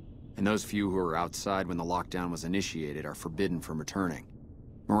 And those few who were outside when the lockdown was initiated are forbidden from returning.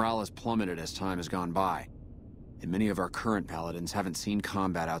 Morale has plummeted as time has gone by, and many of our current paladins haven't seen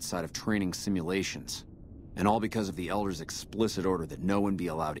combat outside of training simulations, and all because of the Elder's explicit order that no one be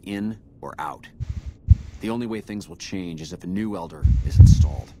allowed in or out. The only way things will change is if a new Elder is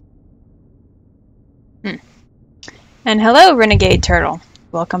installed. And hello, Renegade Turtle.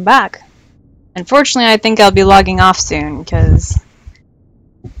 Welcome back. Unfortunately, I think I'll be logging off soon, because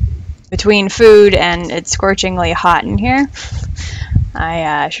between food and it's scorchingly hot in here,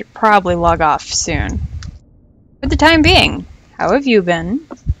 I should probably log off soon. For the time being, how have you been?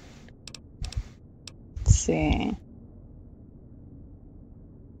 Let's see.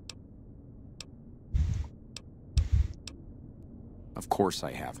 Of course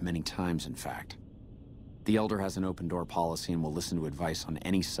I have, many times in fact. The Elder has an open-door policy and will listen to advice on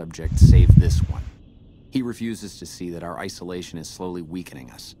any subject save this one. He refuses to see that our isolation is slowly weakening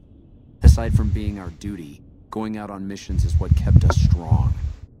us. Aside from being our duty, going out on missions is what kept us strong.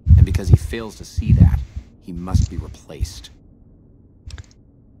 And because he fails to see that, he must be replaced.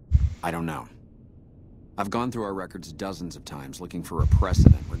 I don't know. I've gone through our records dozens of times looking for a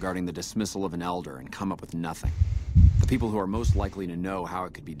precedent regarding the dismissal of an Elder and come up with nothing. The people who are most likely to know how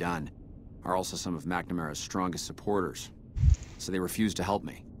it could be done are also some of McNamara's strongest supporters, so they refuse to help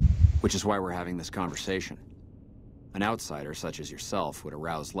me, which is why we're having this conversation. An outsider such as yourself would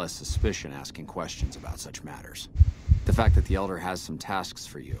arouse less suspicion asking questions about such matters. The fact that the Elder has some tasks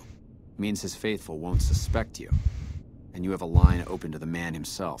for you means his faithful won't suspect you, and you have a line open to the man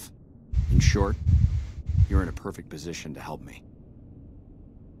himself. In short, you're in a perfect position to help me.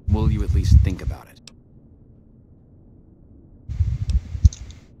 Will you at least think about it?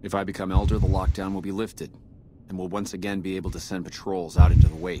 If I become Elder, the lockdown will be lifted, and we'll once again be able to send patrols out into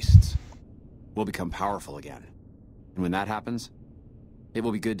the wastes. We'll become powerful again. And when that happens, it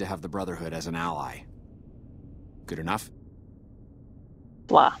will be good to have the Brotherhood as an ally. Good enough?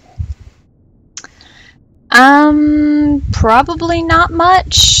 Blah. Probably not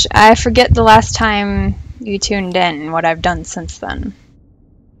much. I forget the last time you tuned in and what I've done since then.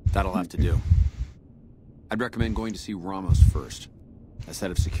 That'll have to do. I'd recommend going to see Ramos first. As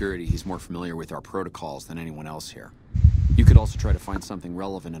head of security, he's more familiar with our protocols than anyone else here. You could also try to find something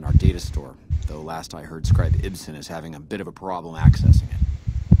relevant in our data store, though last I heard Scribe Ibsen is having a bit of a problem accessing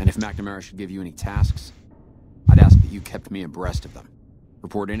it. And if McNamara should give you any tasks, I'd ask that you kept me abreast of them.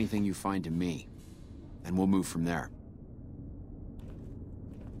 Report anything you find to me, and we'll move from there.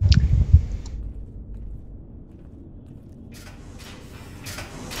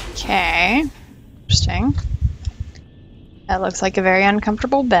 Okay. Interesting. That looks like a very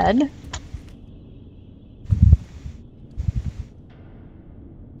uncomfortable bed.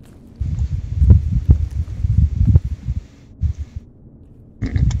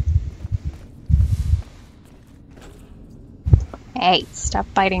 Hey, stop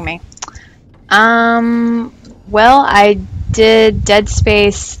biting me. Well, I did Dead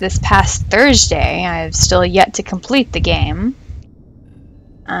Space this past Thursday. I've still yet to complete the game.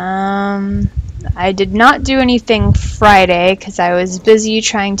 I did not do anything Friday because I was busy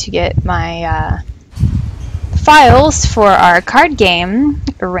trying to get my files for our card game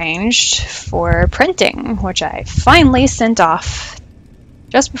arranged for printing, which I finally sent off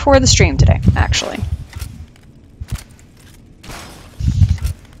just before the stream today, actually.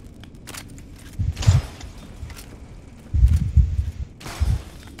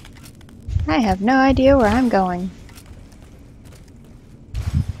 I have no idea where I'm going.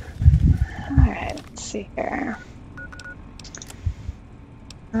 Alright, let's see here.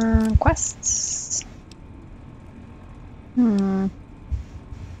 Quests.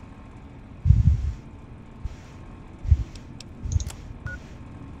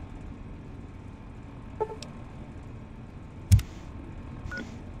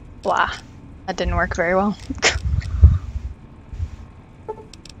 Blah. That didn't work very well.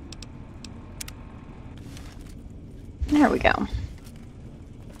 There we go.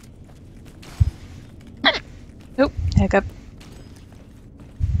 Oop, hiccup.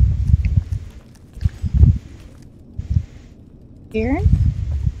 Here.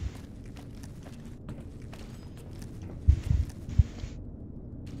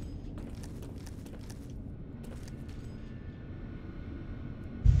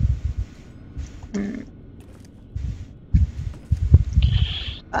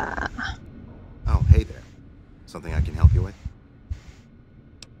 Oh, hey there. Something I can help you with?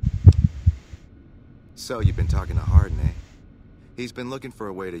 So, you've been talking to Hardin, eh? He's been looking for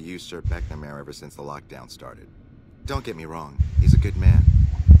a way to usurp McNamara ever since the lockdown started. Don't get me wrong, he's a good man.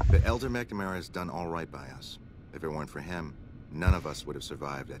 But Elder McNamara has done all right by us. If it weren't for him, none of us would have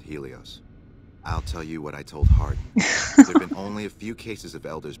survived at Helios. I'll tell you what I told Hardin. There have been only a few cases of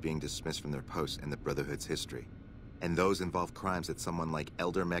elders being dismissed from their posts in the Brotherhood's history. And those involve crimes that someone like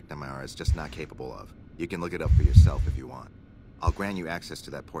Elder McNamara is just not capable of. You can look it up for yourself if you want. I'll grant you access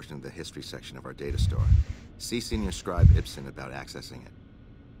to that portion of the history section of our data store. See Senior Scribe Ibsen about accessing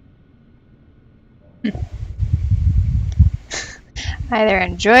it. Either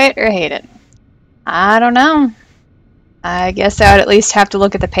enjoy it or hate it. I don't know. I guess I would at least have to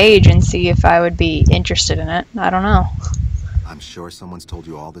look at the page and see if I would be interested in it. I don't know. I'm sure someone's told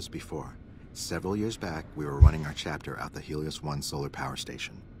you all this before. Several years back, we were running our chapter out the Helios 1 solar power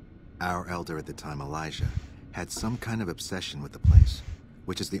station. Our elder at the time, Elijah, had some kind of obsession with the place,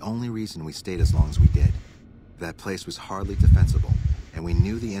 which is the only reason we stayed as long as we did. That place was hardly defensible, and we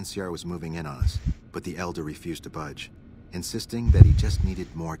knew the NCR was moving in on us, but the elder refused to budge, insisting that he just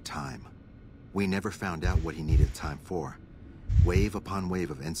needed more time. We never found out what he needed time for. Wave upon wave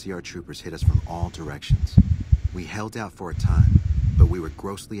of NCR troopers hit us from all directions. We held out for a time, but we were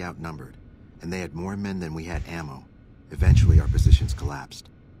grossly outnumbered, and they had more men than we had ammo. Eventually, our positions collapsed.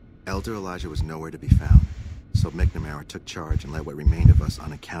 Elder Elijah was nowhere to be found, so McNamara took charge and led what remained of us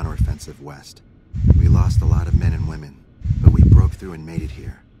on a counteroffensive west. We lost a lot of men and women, but we broke through and made it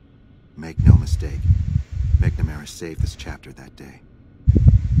here. Make no mistake, McNamara saved this chapter that day.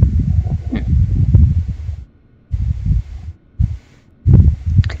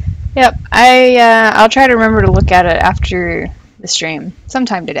 Yep, I'll try to remember to look at it after the stream,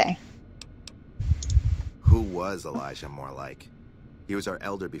 sometime today. Who was Elijah more like? He was our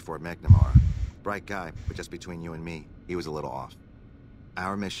elder before McNamara. Bright guy, but just between you and me, he was a little off.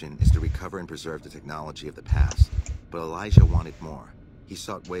 Our mission is to recover and preserve the technology of the past, but Elijah wanted more. He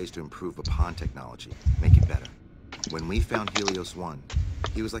sought ways to improve upon technology, make it better. When we found Helios 1,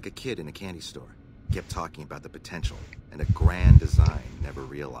 he was like a kid in a candy store. Kept talking about the potential and a grand design never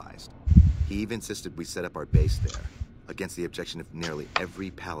realized. He even insisted we set up our base there, against the objection of nearly every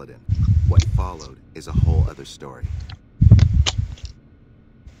paladin. What followed is a whole other story.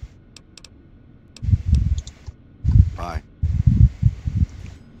 Bye.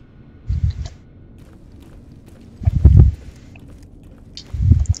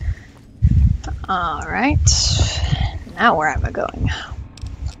 Alright. Now where am I going?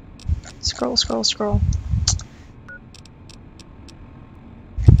 Scroll, scroll, scroll.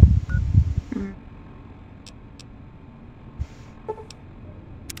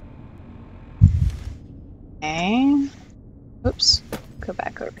 Okay. Oops. Go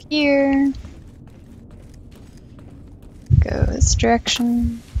back over here. Go this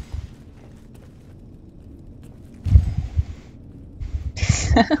direction.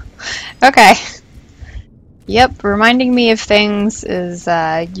 Okay. Yep, reminding me of things is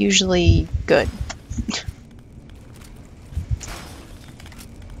usually good.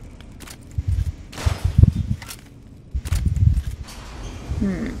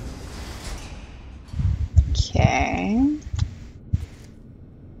 Okay.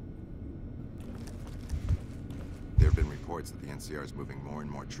 There have been reports that the NCR is moving more and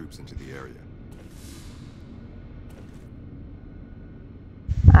more troops into the area.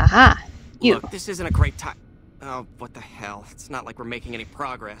 Aha. You. Look, this isn't a great time. Oh, what the hell. It's not like we're making any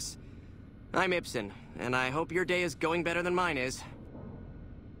progress. I'm Ibsen, and I hope your day is going better than mine is.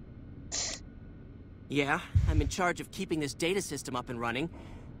 Yeah, I'm in charge of keeping this data system up and running,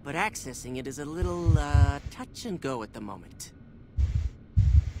 but accessing it is a little, touch and go at the moment.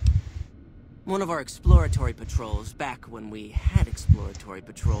 One of our exploratory patrols, back when we had exploratory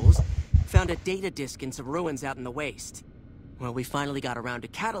patrols, found a data disk in some ruins out in the waste. Well, we finally got around to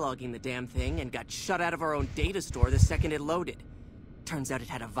cataloging the damn thing and got shut out of our own data store the second it loaded. Turns out it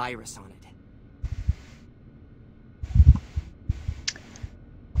had a virus on it.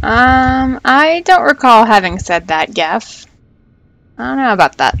 I don't recall having said that, Geff. I don't know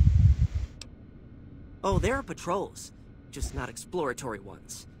about that. Oh, there are patrols, just not exploratory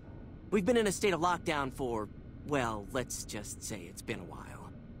ones. We've been in a state of lockdown for, well, let's just say it's been a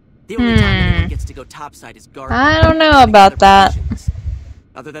while. The only time anyone gets to go topside is guard. I don't know about that.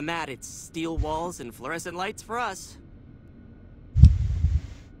 Other than that, it's steel walls and fluorescent lights for us.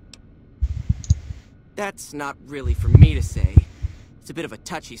 That's not really for me to say. It's a bit of a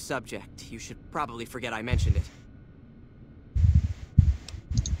touchy subject. You should probably forget I mentioned it.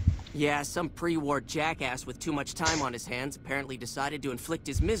 Yeah, some pre-war jackass with too much time on his hands apparently decided to inflict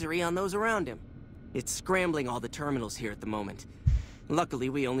his misery on those around him. It's scrambling all the terminals here at the moment. Luckily,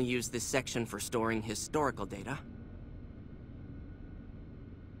 we only use this section for storing historical data.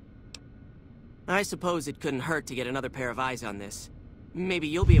 I suppose it couldn't hurt to get another pair of eyes on this. Maybe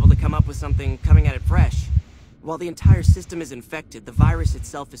you'll be able to come up with something coming at it fresh. While the entire system is infected, the virus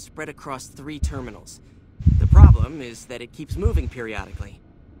itself is spread across 3 terminals. The problem is that it keeps moving periodically.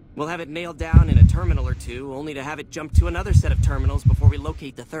 We'll have it nailed down in a terminal or 2, only to have it jump to another set of terminals before we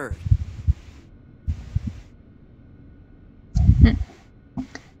locate the 3rd.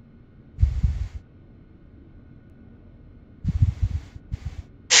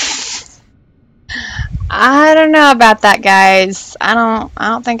 I don't know about that, guys. I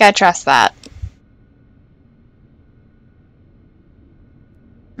don't think I trust that.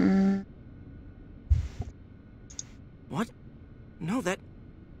 What? No,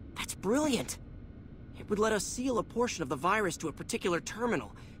 that's brilliant. It would let us seal a portion of the virus to a particular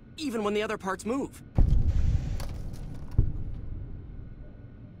terminal, even when the other parts move.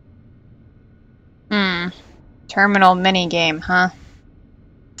 Terminal minigame, huh?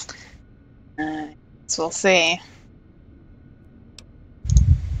 So we'll see.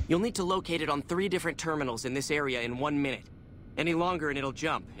 You'll need to locate it on 3 different terminals in this area in 1 minute. Any longer and it'll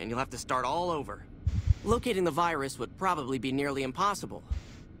jump, and you'll have to start all over. Locating the virus would probably be nearly impossible,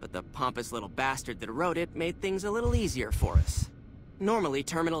 but the pompous little bastard that wrote it made things a little easier for us. Normally,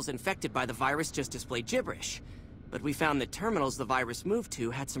 terminals infected by the virus just display gibberish, but we found that terminals the virus moved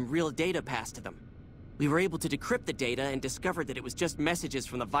to had some real data passed to them. We were able to decrypt the data and discovered that it was just messages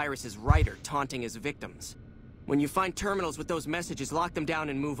from the virus's writer taunting his victims. When you find terminals with those messages, lock them down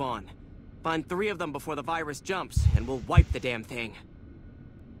and move on. Find 3 of them before the virus jumps, and we'll wipe the damn thing.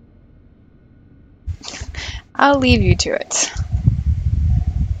 I'll leave you to it.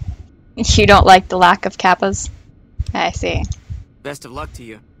 You don't like the lack of kappas? I see. Best of luck to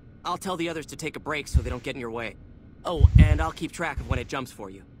you. I'll tell the others to take a break so they don't get in your way. Oh, and I'll keep track of when it jumps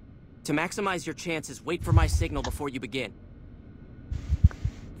for you. To maximize your chances, wait for my signal before you begin.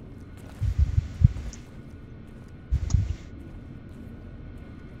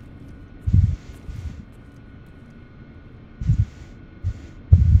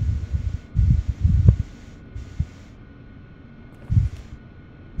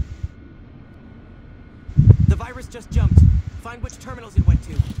 The virus just jumped. Find which terminals it went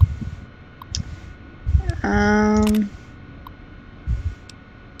to.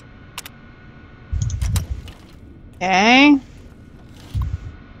 Okay.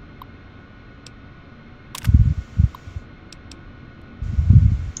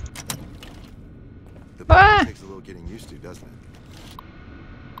 The button takes a little getting used to, doesn't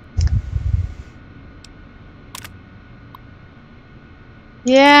it?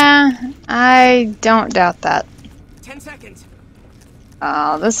 Yeah, I don't doubt that. 10 seconds.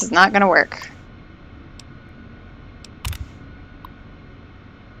 Oh, this is not gonna work.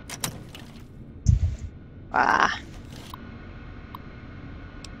 Ah.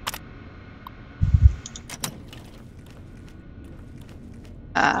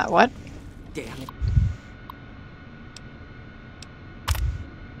 What? Damn it.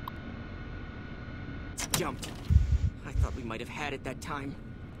 It's jumped. I thought we might have had it that time.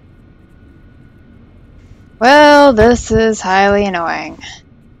 Well, this is highly annoying.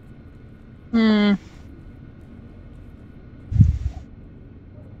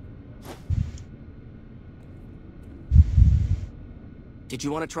 Did you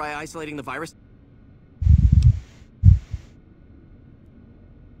want to try isolating the virus?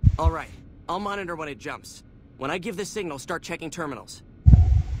 Alright, I'll monitor when it jumps. When I give the signal, start checking terminals.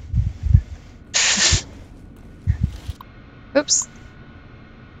 Oops.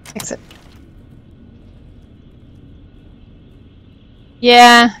 Exit.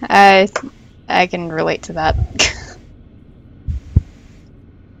 Yeah, I can relate to that.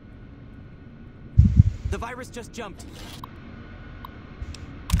 The virus just jumped.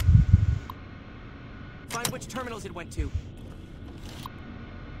 Find which terminals it went to.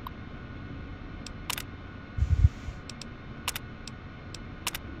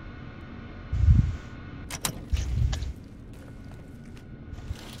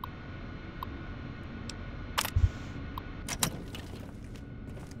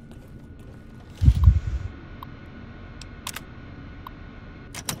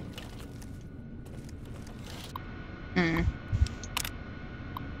 Hmm.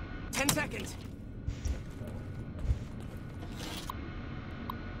 10 seconds.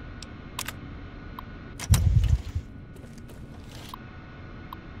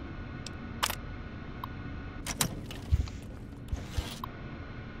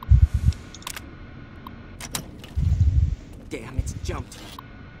 Damn, it's jumped.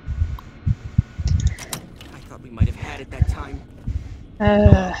 I thought we might have had it that time.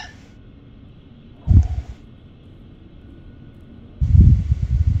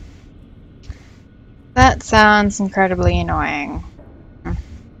 That sounds incredibly annoying.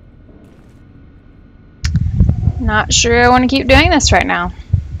 Not sure I want to keep doing this right now.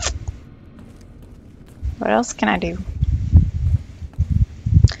 What else can I do?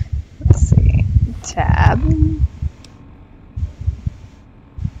 Let's see. Tab.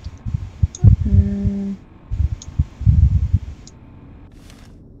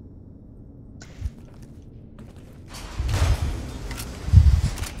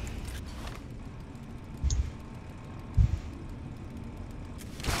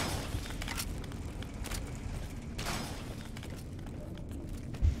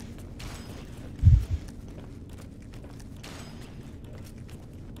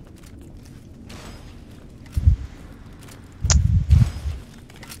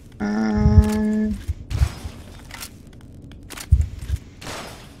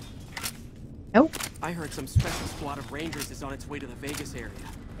 Nope. I heard some special squad of Rangers is on its way to the Vegas area.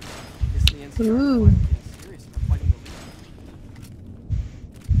 Guess the NCR Ooh. is getting serious about fighting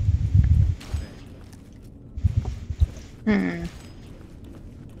the league. Hmm.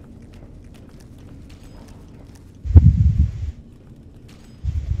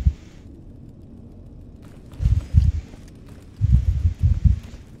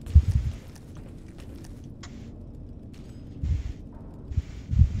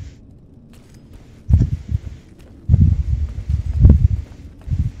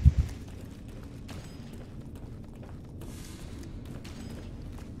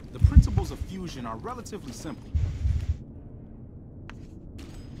 The principles of fusion are relatively simple.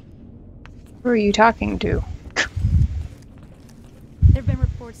 Who are you talking to? There have been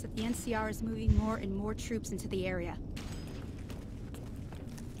reports that the NCR is moving more and more troops into the area.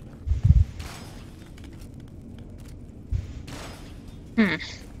 Hmm.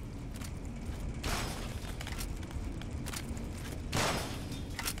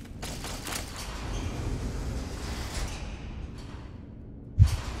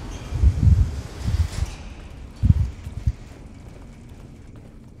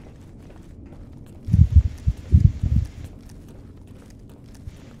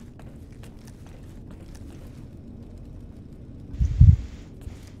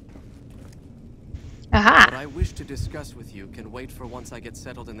 Aha! What I wish to discuss with you can wait for once I get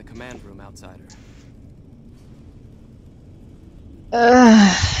settled in the command room, outsider.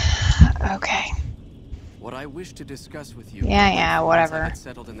 Okay. What I wish to discuss with you. Yeah, can wait yeah, for once I whatever. get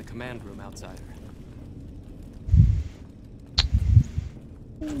settled in the command room, outsider.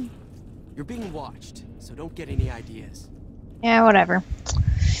 You're being watched, so don't get any ideas. Yeah, whatever.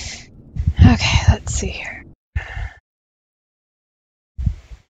 Okay, let's see here.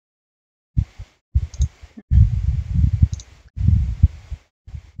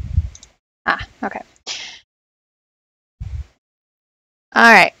 Ah, okay.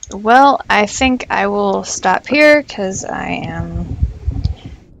 Alright, well, I think I will stop here because I am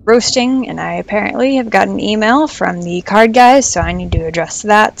roasting and I apparently have got an email from the card guys, so I need to address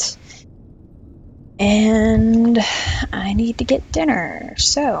that. And I need to get dinner,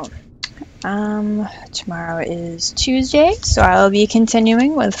 so tomorrow is Tuesday, so I'll be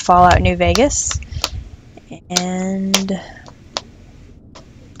continuing with Fallout New Vegas. And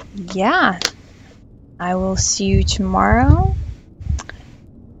yeah, I will see you tomorrow.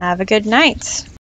 Have a good night.